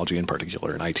technology in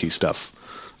particular and IT stuff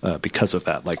because of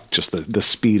that. Like, just the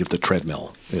speed of the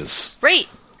treadmill is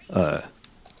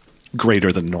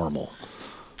greater than normal.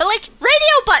 But, like,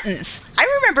 radio buttons.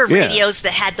 I remember radios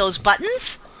that had those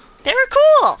buttons. They were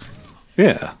cool.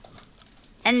 Yeah.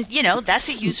 And, that's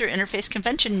a user interface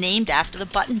convention named after the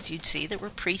buttons you'd see that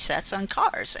were presets on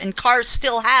cars. And cars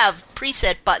still have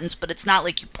preset buttons, but it's not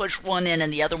like you push one in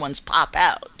and the other ones pop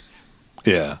out.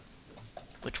 Yeah.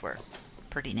 Which were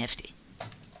pretty nifty.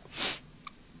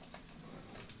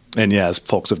 And yeah, as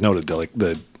folks have noted,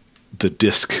 the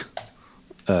disk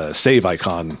save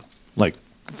icon, like,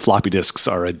 floppy disks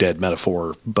are a dead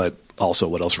metaphor, but also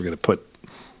what else we're going to put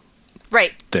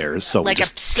there. So like we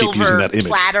just a silver keep using that image.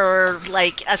 platter,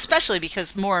 like, especially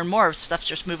because more and more stuff's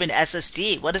just moving to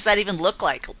SSD. What does that even look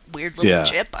like? Weird little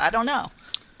chip? I don't know.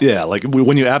 Yeah, like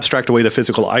when you abstract away the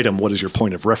physical item, what is your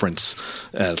point of reference?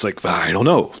 And it's like, I don't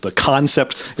know. The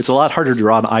concept, it's a lot harder to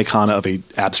draw an icon of a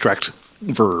abstract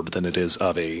verb than it is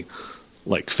of a,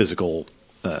 like, physical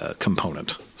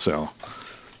component. So,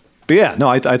 but yeah, no,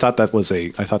 I thought that was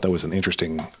an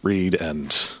interesting read,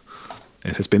 and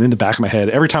it has been in the back of my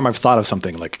head every time I've thought of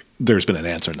something. Like, there's been an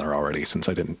answer in there already, since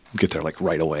I didn't get there, like,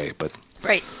 right away. But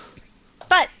right,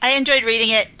 but I enjoyed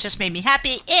reading it. Just made me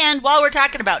happy. And while we're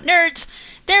talking about nerds,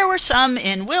 there were some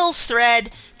in Will's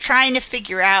thread trying to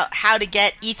figure out how to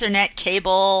get Ethernet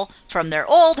cable from their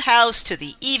old house to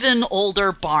the even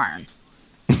older barn.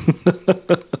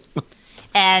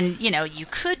 And, you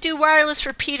could do wireless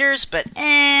repeaters, but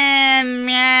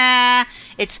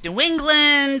it's New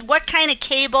England. What kind of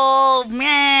cable?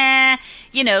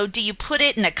 Do you put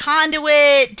it in a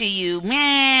conduit? Do you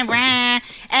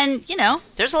And,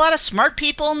 there's a lot of smart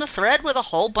people in the thread with a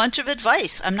whole bunch of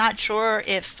advice. I'm not sure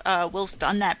if Will's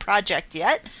done that project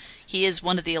yet. He is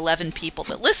one of the 11 people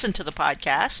that listen to the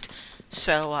podcast.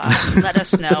 So let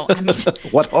us know. I mean,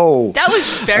 what? Oh, that was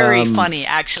very funny,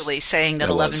 actually, saying that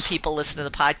 11 people listen to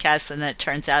the podcast, and then it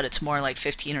turns out it's more like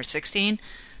 15 or 16.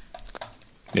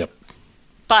 Yep.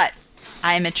 But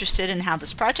I am interested in how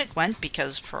this project went,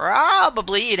 because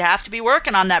probably you'd have to be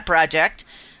working on that project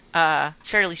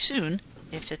fairly soon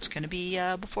if it's going to be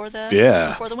before the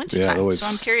winter time. So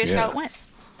I'm curious how it went.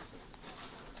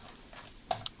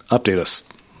 Update us.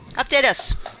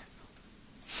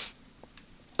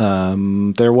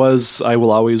 I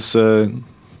will always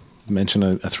mention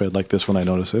a thread like this when I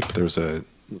notice it. But there's a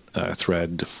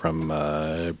thread from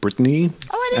Brittany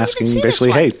asking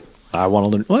basically, hey, I want to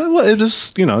learn. Well, it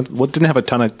is, didn't have a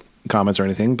ton of comments or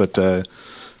anything, but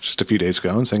just a few days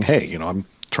ago and saying, hey, I'm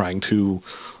trying to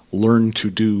learn to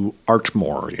do art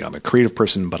more. I'm a creative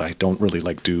person, but I don't really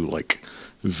do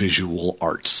visual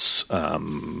arts,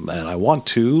 and I want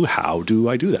to. How do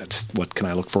I do that? What can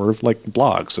I look for,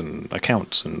 blogs and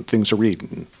accounts and things to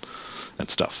read and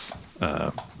stuff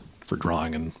for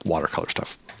drawing and watercolor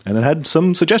stuff? And it had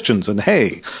some suggestions, and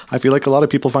hey, I feel like a lot of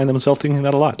people find themselves thinking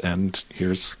that a lot, and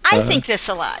here's... I think this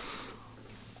a lot.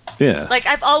 Yeah.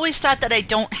 I've always thought that I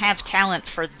don't have talent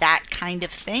for that kind of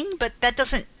thing, but that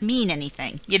doesn't mean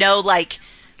anything.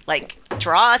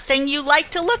 Draw a thing you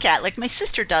like to look at, like my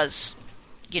sister does,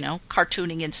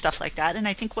 cartooning and stuff like that. And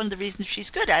I think one of the reasons she's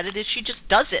good at it is she just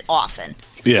does it often.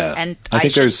 Yeah. And I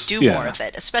should do more of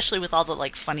it, especially with all the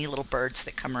funny little birds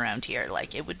that come around here.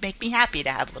 It would make me happy to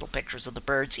have little pictures of the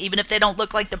birds, even if they don't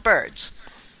look like the birds.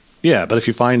 Yeah, but if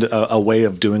you find a way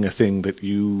of doing a thing that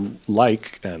you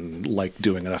like and like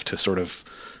doing enough to sort of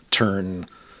turn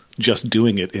just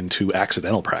doing it into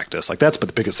accidental practice, that's the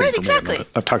biggest thing for exactly. me.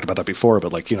 I've talked about that before,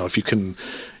 but if you can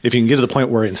get to the point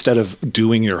where instead of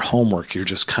doing your homework, you're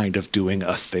just kind of doing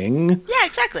a thing, yeah,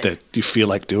 exactly, that you feel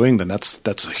like doing, then that's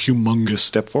a humongous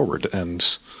step forward.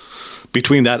 And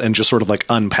between that and just sort of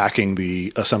unpacking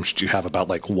the assumptions you have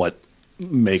about what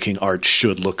making art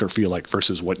should look or feel like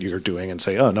versus what you're doing, and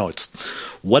say, oh no, it's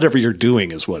whatever you're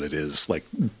doing is what it is.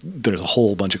 There's a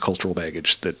whole bunch of cultural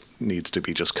baggage that needs to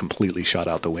be just completely shot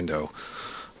out the window.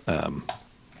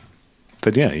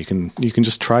 That you can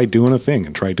just try doing a thing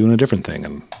and try doing a different thing,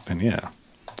 and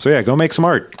so go make some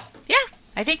art. Yeah,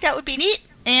 I think that would be neat,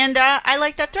 and I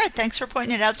like that thread. Thanks for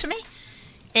pointing it out to me.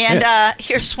 And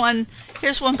here's one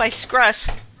by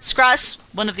Scruss,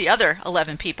 one of the other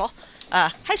 11 people.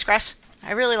 Hi Scruss.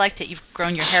 I really like that you've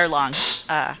grown your hair long.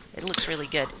 It looks really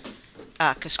good.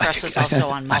 Because Scruss is also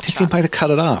on Mulch. I think he might have cut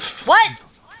it off. What?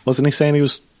 Wasn't he saying he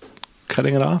was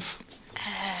cutting it off?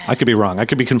 I could be wrong. I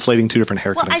could be conflating two different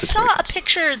haircuts. Well, I saw a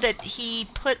picture that he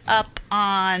put up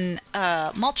on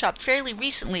Mulchop fairly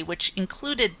recently, which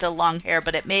included the long hair,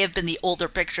 but it may have been the older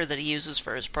picture that he uses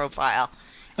for his profile,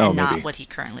 and not what he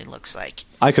currently looks like.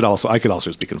 I could also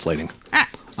just be conflating.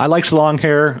 I liked the long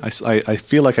hair. I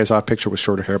feel like I saw a picture with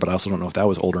shorter hair, but I also don't know if that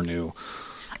was old or new.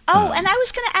 Oh, and I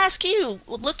was going to ask you,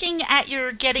 looking at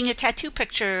your getting a tattoo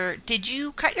picture, did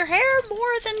you cut your hair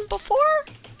more than before?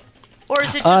 Or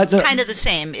is it just kind of the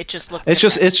same? It just looked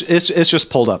different? It's just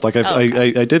pulled up.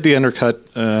 I did the undercut,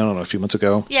 I don't know, a few months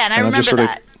ago. Yeah, and I remember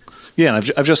that. Yeah,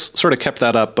 and I've just sort of kept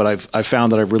that up, but I've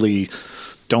found that I really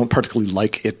don't particularly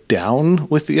like it down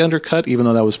with the undercut, even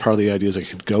though that was part of the idea is I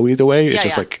could go either way. It's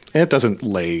just it doesn't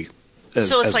lay as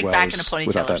So it's as well back in a as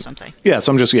poontatail or something. Yeah,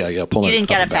 so I'm just pulling it. You didn't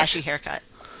get a fashy haircut?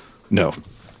 No.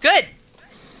 Good.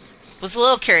 Was a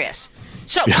little curious.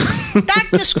 So, back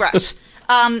to Scruss.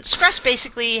 Scruss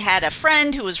basically had a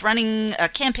friend who was running a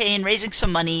campaign, raising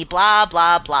some money, blah,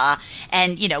 blah, blah,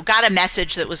 and, got a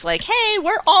message that was like, hey,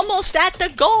 we're almost at the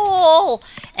goal.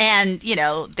 And,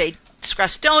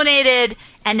 Scruss donated,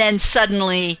 and then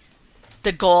suddenly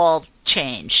the goal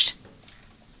changed.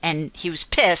 And he was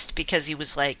pissed because he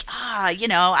was like,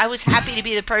 I was happy to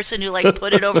be the person who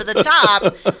put it over the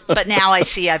top, but now I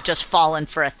see I've just fallen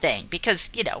for a thing.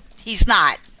 Because, he's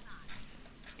not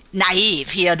naive.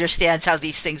 He understands how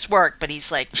these things work, but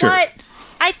he's like, sure. What?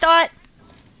 I thought,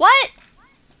 what?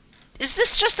 Is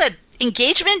this just an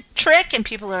engagement trick? And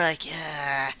people are like,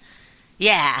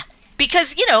 yeah.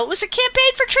 because, it was a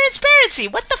campaign for transparency.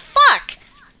 What the fuck?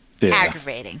 Yeah.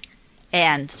 Aggravating.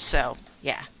 And so,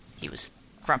 yeah, he was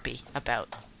grumpy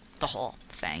about the whole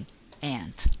thing.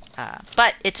 And,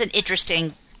 but it's an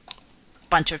interesting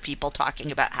bunch of people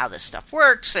talking about how this stuff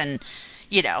works and,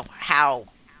 how,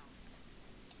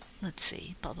 let's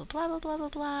see, blah, blah, blah, blah, blah, blah,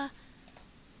 blah.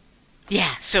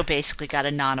 Yeah, so basically got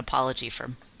a non-apology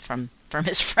from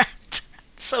his friend.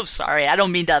 So sorry. I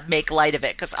don't mean to make light of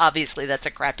it, because obviously that's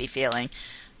a crappy feeling.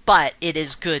 But it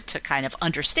is good to kind of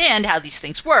understand how these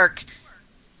things work.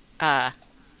 And,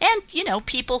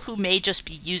 people who may just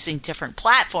be using different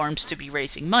platforms to be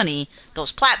raising money,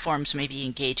 those platforms may be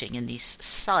engaging in these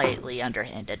slightly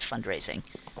underhanded fundraising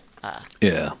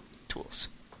tools.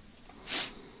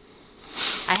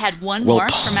 I had one more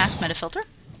from Ask Metafilter.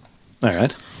 All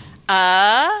right.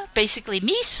 Basically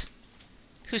Mies,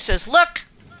 who says, look,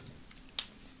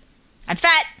 I'm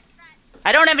fat.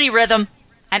 I don't have any rhythm.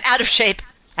 I'm out of shape.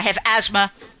 I have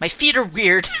asthma. My feet are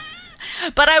weird.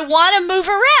 But I want to move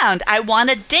around. I want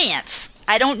to dance.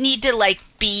 I don't need to,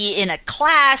 be in a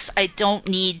class. I don't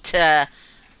need to,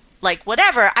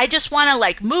 whatever. I just want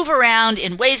to, move around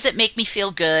in ways that make me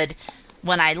feel good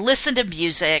when I listen to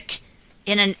music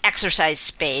in an exercise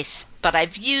space. But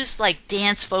I've used,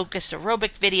 dance-focused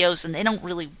aerobic videos, and they don't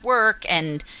really work.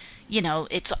 And,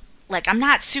 it's, I'm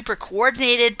not super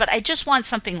coordinated, but I just want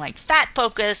something,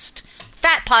 fat-focused,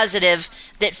 fat-positive,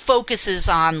 that focuses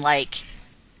on,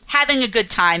 having a good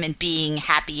time and being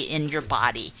happy in your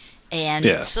body.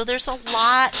 And so there's a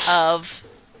lot of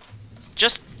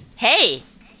just, hey,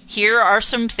 here are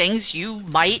some things you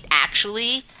might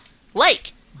actually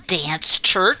like. Dance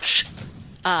church,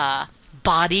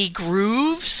 body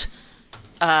grooves,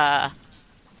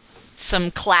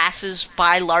 some classes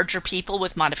by larger people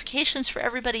with modifications for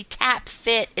everybody, tap,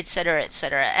 fit, etc.,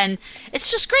 etc. And it's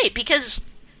just great because,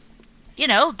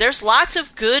 there's lots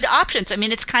of good options. I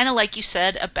mean, it's kind of like you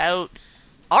said about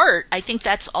art. I think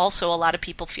that's also a lot of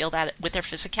people feel that with their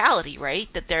physicality,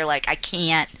 right? That they're like, I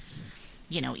can't,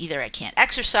 either I can't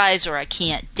exercise or I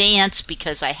can't dance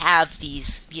because I have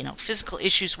these, physical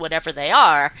issues, whatever they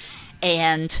are.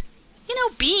 And,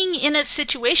 being in a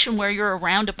situation where you're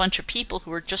around a bunch of people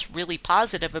who are just really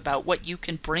positive about what you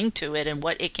can bring to it and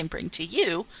what it can bring to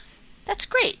you, that's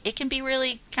great. It can be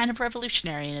really kind of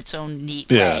revolutionary in its own neat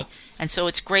way. And so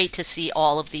it's great to see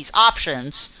all of these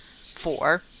options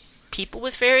for people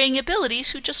with varying abilities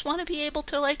who just want to be able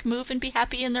to move and be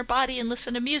happy in their body and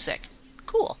listen to music.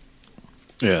 Cool.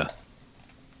 Yeah.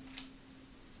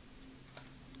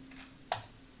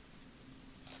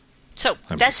 So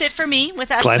that's it for me with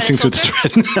Ask glancing through the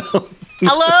thread now.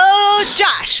 Hello,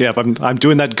 Josh. Yeah, I'm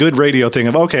doing that good radio thing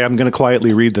of, okay, I'm going to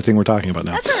quietly read the thing we're talking about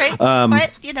now. That's all right.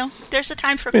 Quiet, there's a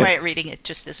time for quiet reading. It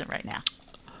just isn't right now.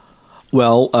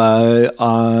 Well,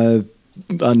 a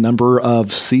number of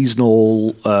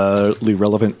seasonally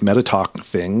relevant MetaTalk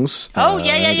things. Oh,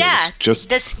 yeah.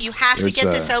 You have to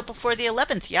get this out before the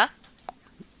 11th, yeah?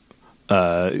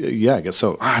 Yeah, I guess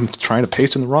so. I'm trying to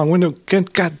paste in the wrong window.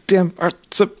 Goddamn.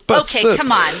 Okay,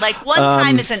 come on. One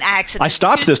time is an accident. I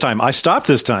stopped this time.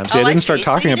 See, I didn't start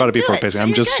talking about it before pasting.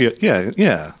 I'm just here.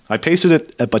 Yeah. I pasted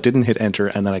it, but didn't hit enter,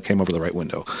 and then I came over the right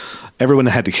window. Everyone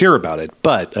had to hear about it,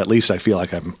 but at least I feel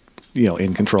like I'm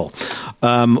in control.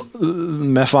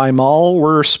 Mephi Mall,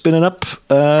 we're spinning up.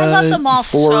 I love the mall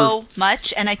so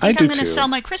much, and I think I'm going to sell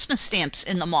my Christmas stamps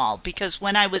in the mall, because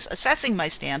when I was assessing my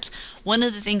stamps, one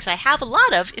of the things I have a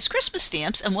lot of is Christmas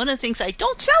stamps, and one of the things I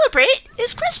don't celebrate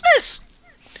is Christmas.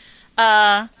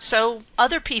 So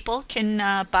other people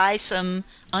can buy some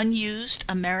unused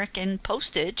American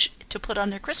postage to put on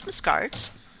their Christmas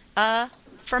cards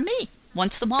from me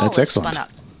once the mall is spun up.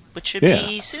 Which should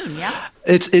be soon, yeah?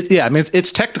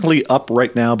 It's technically up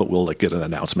right now, but we'll get an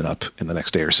announcement up in the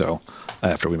next day or so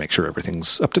after we make sure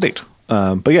everything's up to date.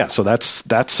 But yeah, so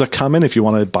that's a coming if you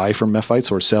want to buy from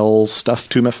Mephites or sell stuff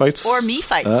to Mephites. Or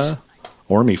Mephites.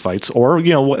 Or Mephites. Or,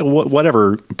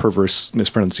 whatever perverse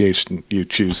mispronunciation you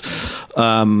choose.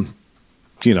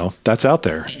 That's out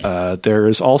there. There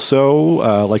is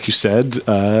also, like you said,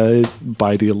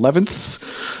 by the 11th,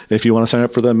 if you want to sign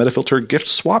up for the Metafilter gift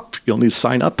swap, you'll need to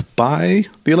sign up by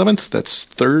the 11th. That's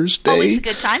Thursday. Always a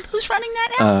good time. Who's running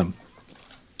that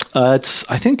now? It's,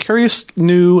 I think, Curious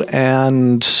New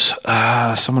and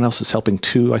someone else is helping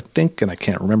too, I think, and I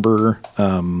can't remember.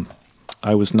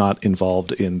 I was not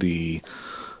involved in the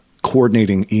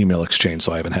coordinating email exchange,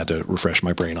 so I haven't had to refresh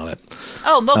my brain on it.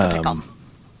 Oh, Mocha Pickle.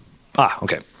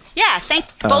 Okay. Yeah, thank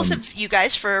both of you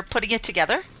guys for putting it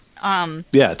together.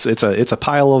 It's a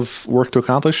pile of work to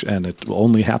accomplish, and it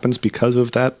only happens because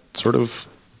of that sort of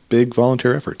big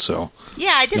volunteer effort. So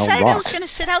yeah, I decided I was going to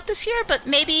sit out this year, but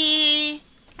maybe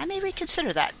I may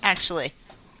reconsider that, actually.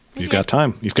 Maybe you've got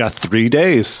time. You've got 3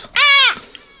 days.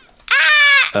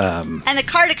 And the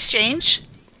card exchange.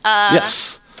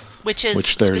 Yes. Which is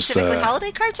specifically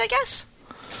holiday cards, I guess?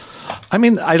 I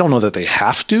mean, I don't know that they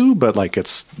have to, but like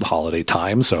it's the holiday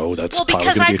time, so that's probably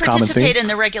going to be a common thing. Because I participate in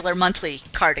the regular monthly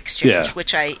card exchange,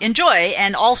 which I enjoy,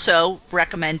 and also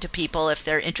recommend to people if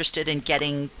they're interested in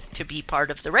getting to be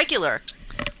part of the regular,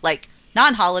 like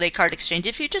non-holiday card exchange.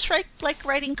 If you just like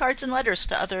writing cards and letters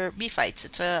to other B-Fights,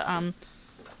 it's a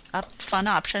fun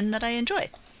option that I enjoy.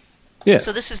 Yeah.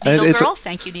 So this is Needle Girl.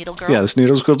 Thank you, Needle Girl. Yeah, this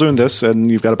Needle Girl doing this, and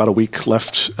you've got about a week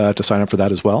left to sign up for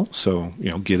that as well. So,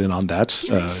 get in on that.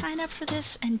 Can you sign up for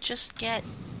this and just get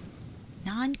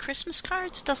non-Christmas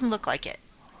cards? Doesn't look like it.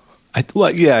 I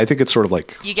think it's sort of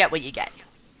like... You get what you get.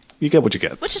 You get what you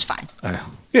get. Which is fine.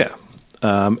 Yeah.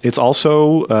 It's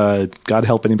also, God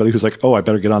help anybody who's like, oh, I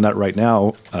better get on that right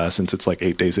now, since it's like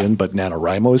 8 days in, but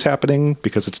NaNoWriMo is happening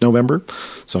because it's November.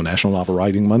 So National Novel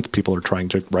Writing Month. People are trying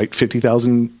to write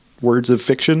 50,000 words of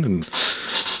fiction, and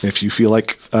if you feel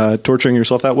like torturing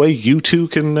yourself that way, you too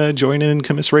can join in and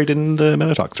commiserate in the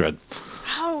MetaTalk thread.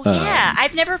 Oh yeah,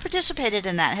 I've never participated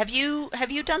in that. Have you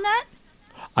done that?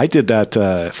 I did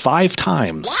that 5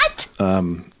 times. What?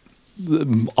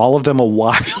 All of them a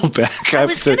while back. I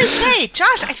was going to say,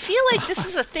 Josh, I feel like this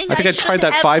is a thing I think I tried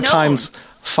that 5 times.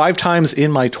 5 times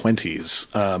in my 20s,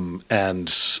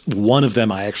 and one of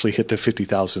them I actually hit the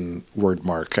 50,000 word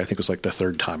mark. I think it was like the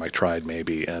 3rd time I tried,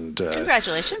 maybe. And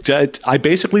congratulations! I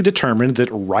basically determined that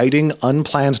writing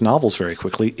unplanned novels very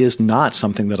quickly is not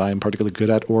something that I'm particularly good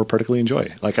at or particularly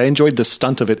enjoy. Like I enjoyed the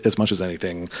stunt of it as much as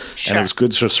anything, and it was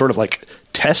good to sort of like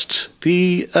test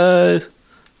the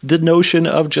notion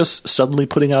of just suddenly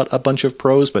putting out a bunch of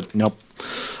prose, but nope.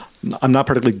 I'm not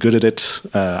particularly good at it.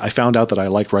 I found out that I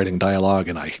like writing dialogue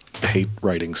and I hate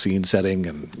writing scene setting,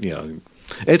 and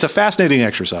it's a fascinating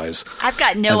exercise. I've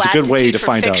got no aptitude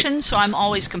for fiction, so I'm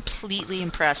always completely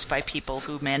impressed by people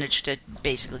who manage to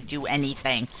basically do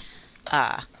anything.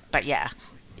 But yeah.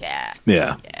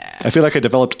 I feel like I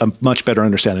developed a much better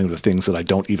understanding of the things that I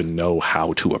don't even know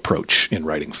how to approach in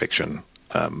writing fiction,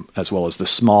 as well as the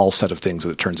small set of things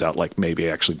that it turns out like maybe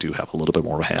I actually do have a little bit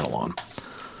more of a handle on.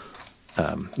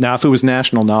 Now, if it was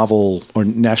National Novel or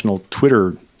National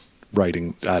Twitter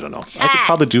writing, I don't know. I could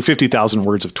probably do 50,000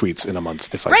 words of tweets in a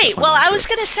month if I. Right. Well, I was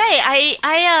going to say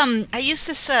I use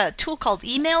this tool called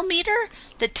Email Meter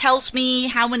that tells me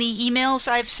how many emails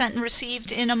I've sent and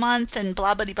received in a month and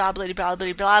blah blah blah blah blah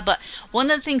blah blah. But one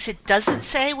of the things it doesn't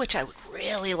say, which I would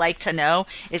really like to know,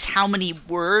 is how many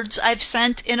words I've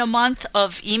sent in a month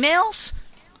of emails.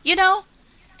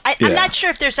 I'm not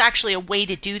sure if there's actually a way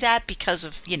to do that because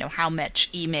of, how much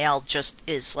email just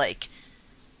is like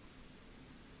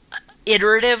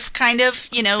iterative kind of,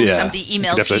 somebody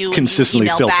emails you and you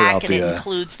email back and it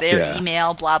includes their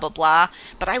email, blah, blah, blah.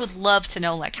 But I would love to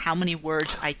know like how many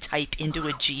words I type into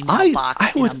a Gmail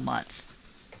box in a month.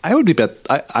 I would bet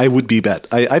that would be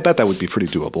pretty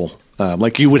doable.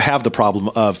 Like you would have the problem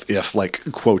of if like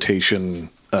quotation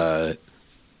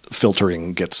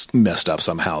filtering gets messed up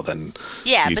somehow, then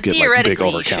you'd get like big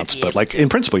overcounts. But like in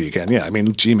principle, you can. Yeah, I mean,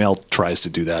 Gmail tries to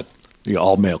do that.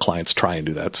 All mail clients try and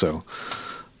do that. So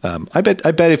I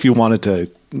bet if you wanted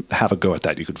to have a go at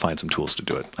that, you could find some tools to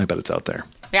do it. I bet it's out there.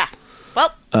 Yeah.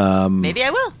 Well, maybe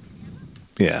I will.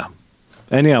 Yeah.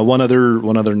 And one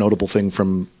other notable thing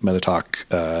from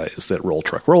MetaTalk is that Roll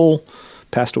Truck Roll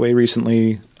passed away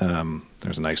recently.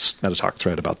 There's a nice MetaTalk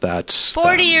thread about that.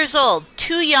 40 years old,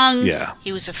 too young. Yeah.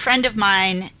 He was a friend of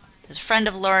mine. He was a friend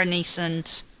of Laura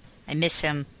Neeson's. I miss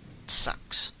him.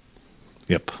 Sucks.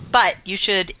 Yep. But you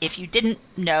should, if you didn't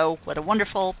know what a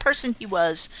wonderful person he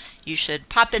was, you should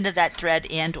pop into that thread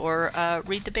and or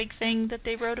read the big thing that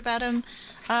they wrote about him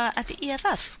at the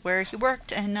EFF, where he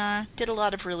worked and did a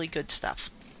lot of really good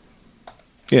stuff.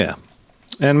 Yeah.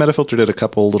 And Metafilter did a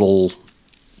couple little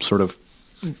sort of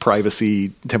privacy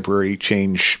temporary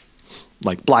change,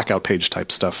 like blackout page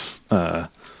type stuff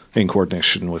in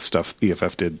coordination with stuff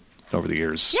EFF did over the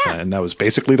years. Yeah. And that was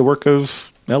basically the work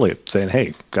of Elliot saying,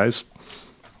 hey, guys,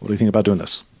 what do you think about doing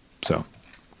this? So.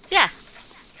 Yeah.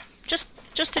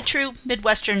 Just a true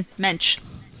Midwestern mensch.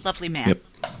 Lovely man. Yep.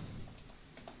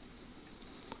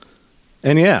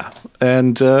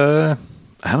 And I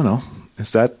don't know.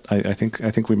 Is that? I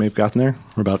think we may have gotten there.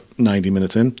 We're about 90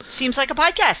 minutes in. Seems like a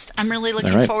podcast. I'm really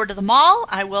looking forward to the mall.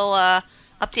 I will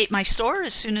update my store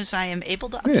as soon as I am able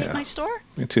to update my store.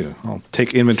 Me too. I'll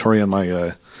take inventory on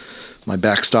my my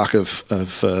back stock of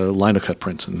Linocut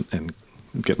prints and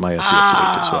get my Etsy up to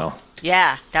date as well.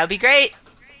 Yeah, that would be great.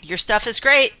 Your stuff is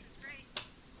great.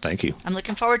 Thank you. I'm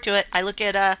looking forward to it. I look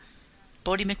at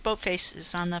Bodie McBoatface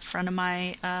is on the front of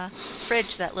my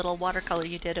fridge, that little watercolor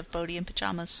you did of Bodie in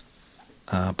pajamas.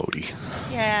 Bodie.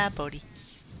 Yeah, Bodie.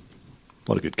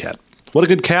 What a good cat. What a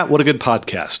good cat. What a good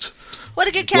podcast. What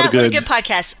a good cat. What a good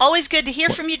podcast. Always good to hear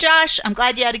from you, Josh. I'm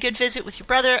glad you had a good visit with your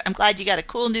brother. I'm glad you got a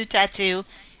cool new tattoo.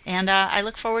 And I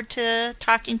look forward to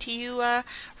talking to you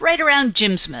right around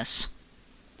Jimsmas.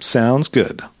 Sounds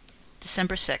good.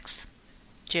 December 6th.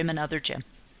 Jim and other Jim.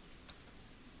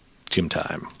 Jim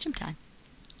time. Jim time.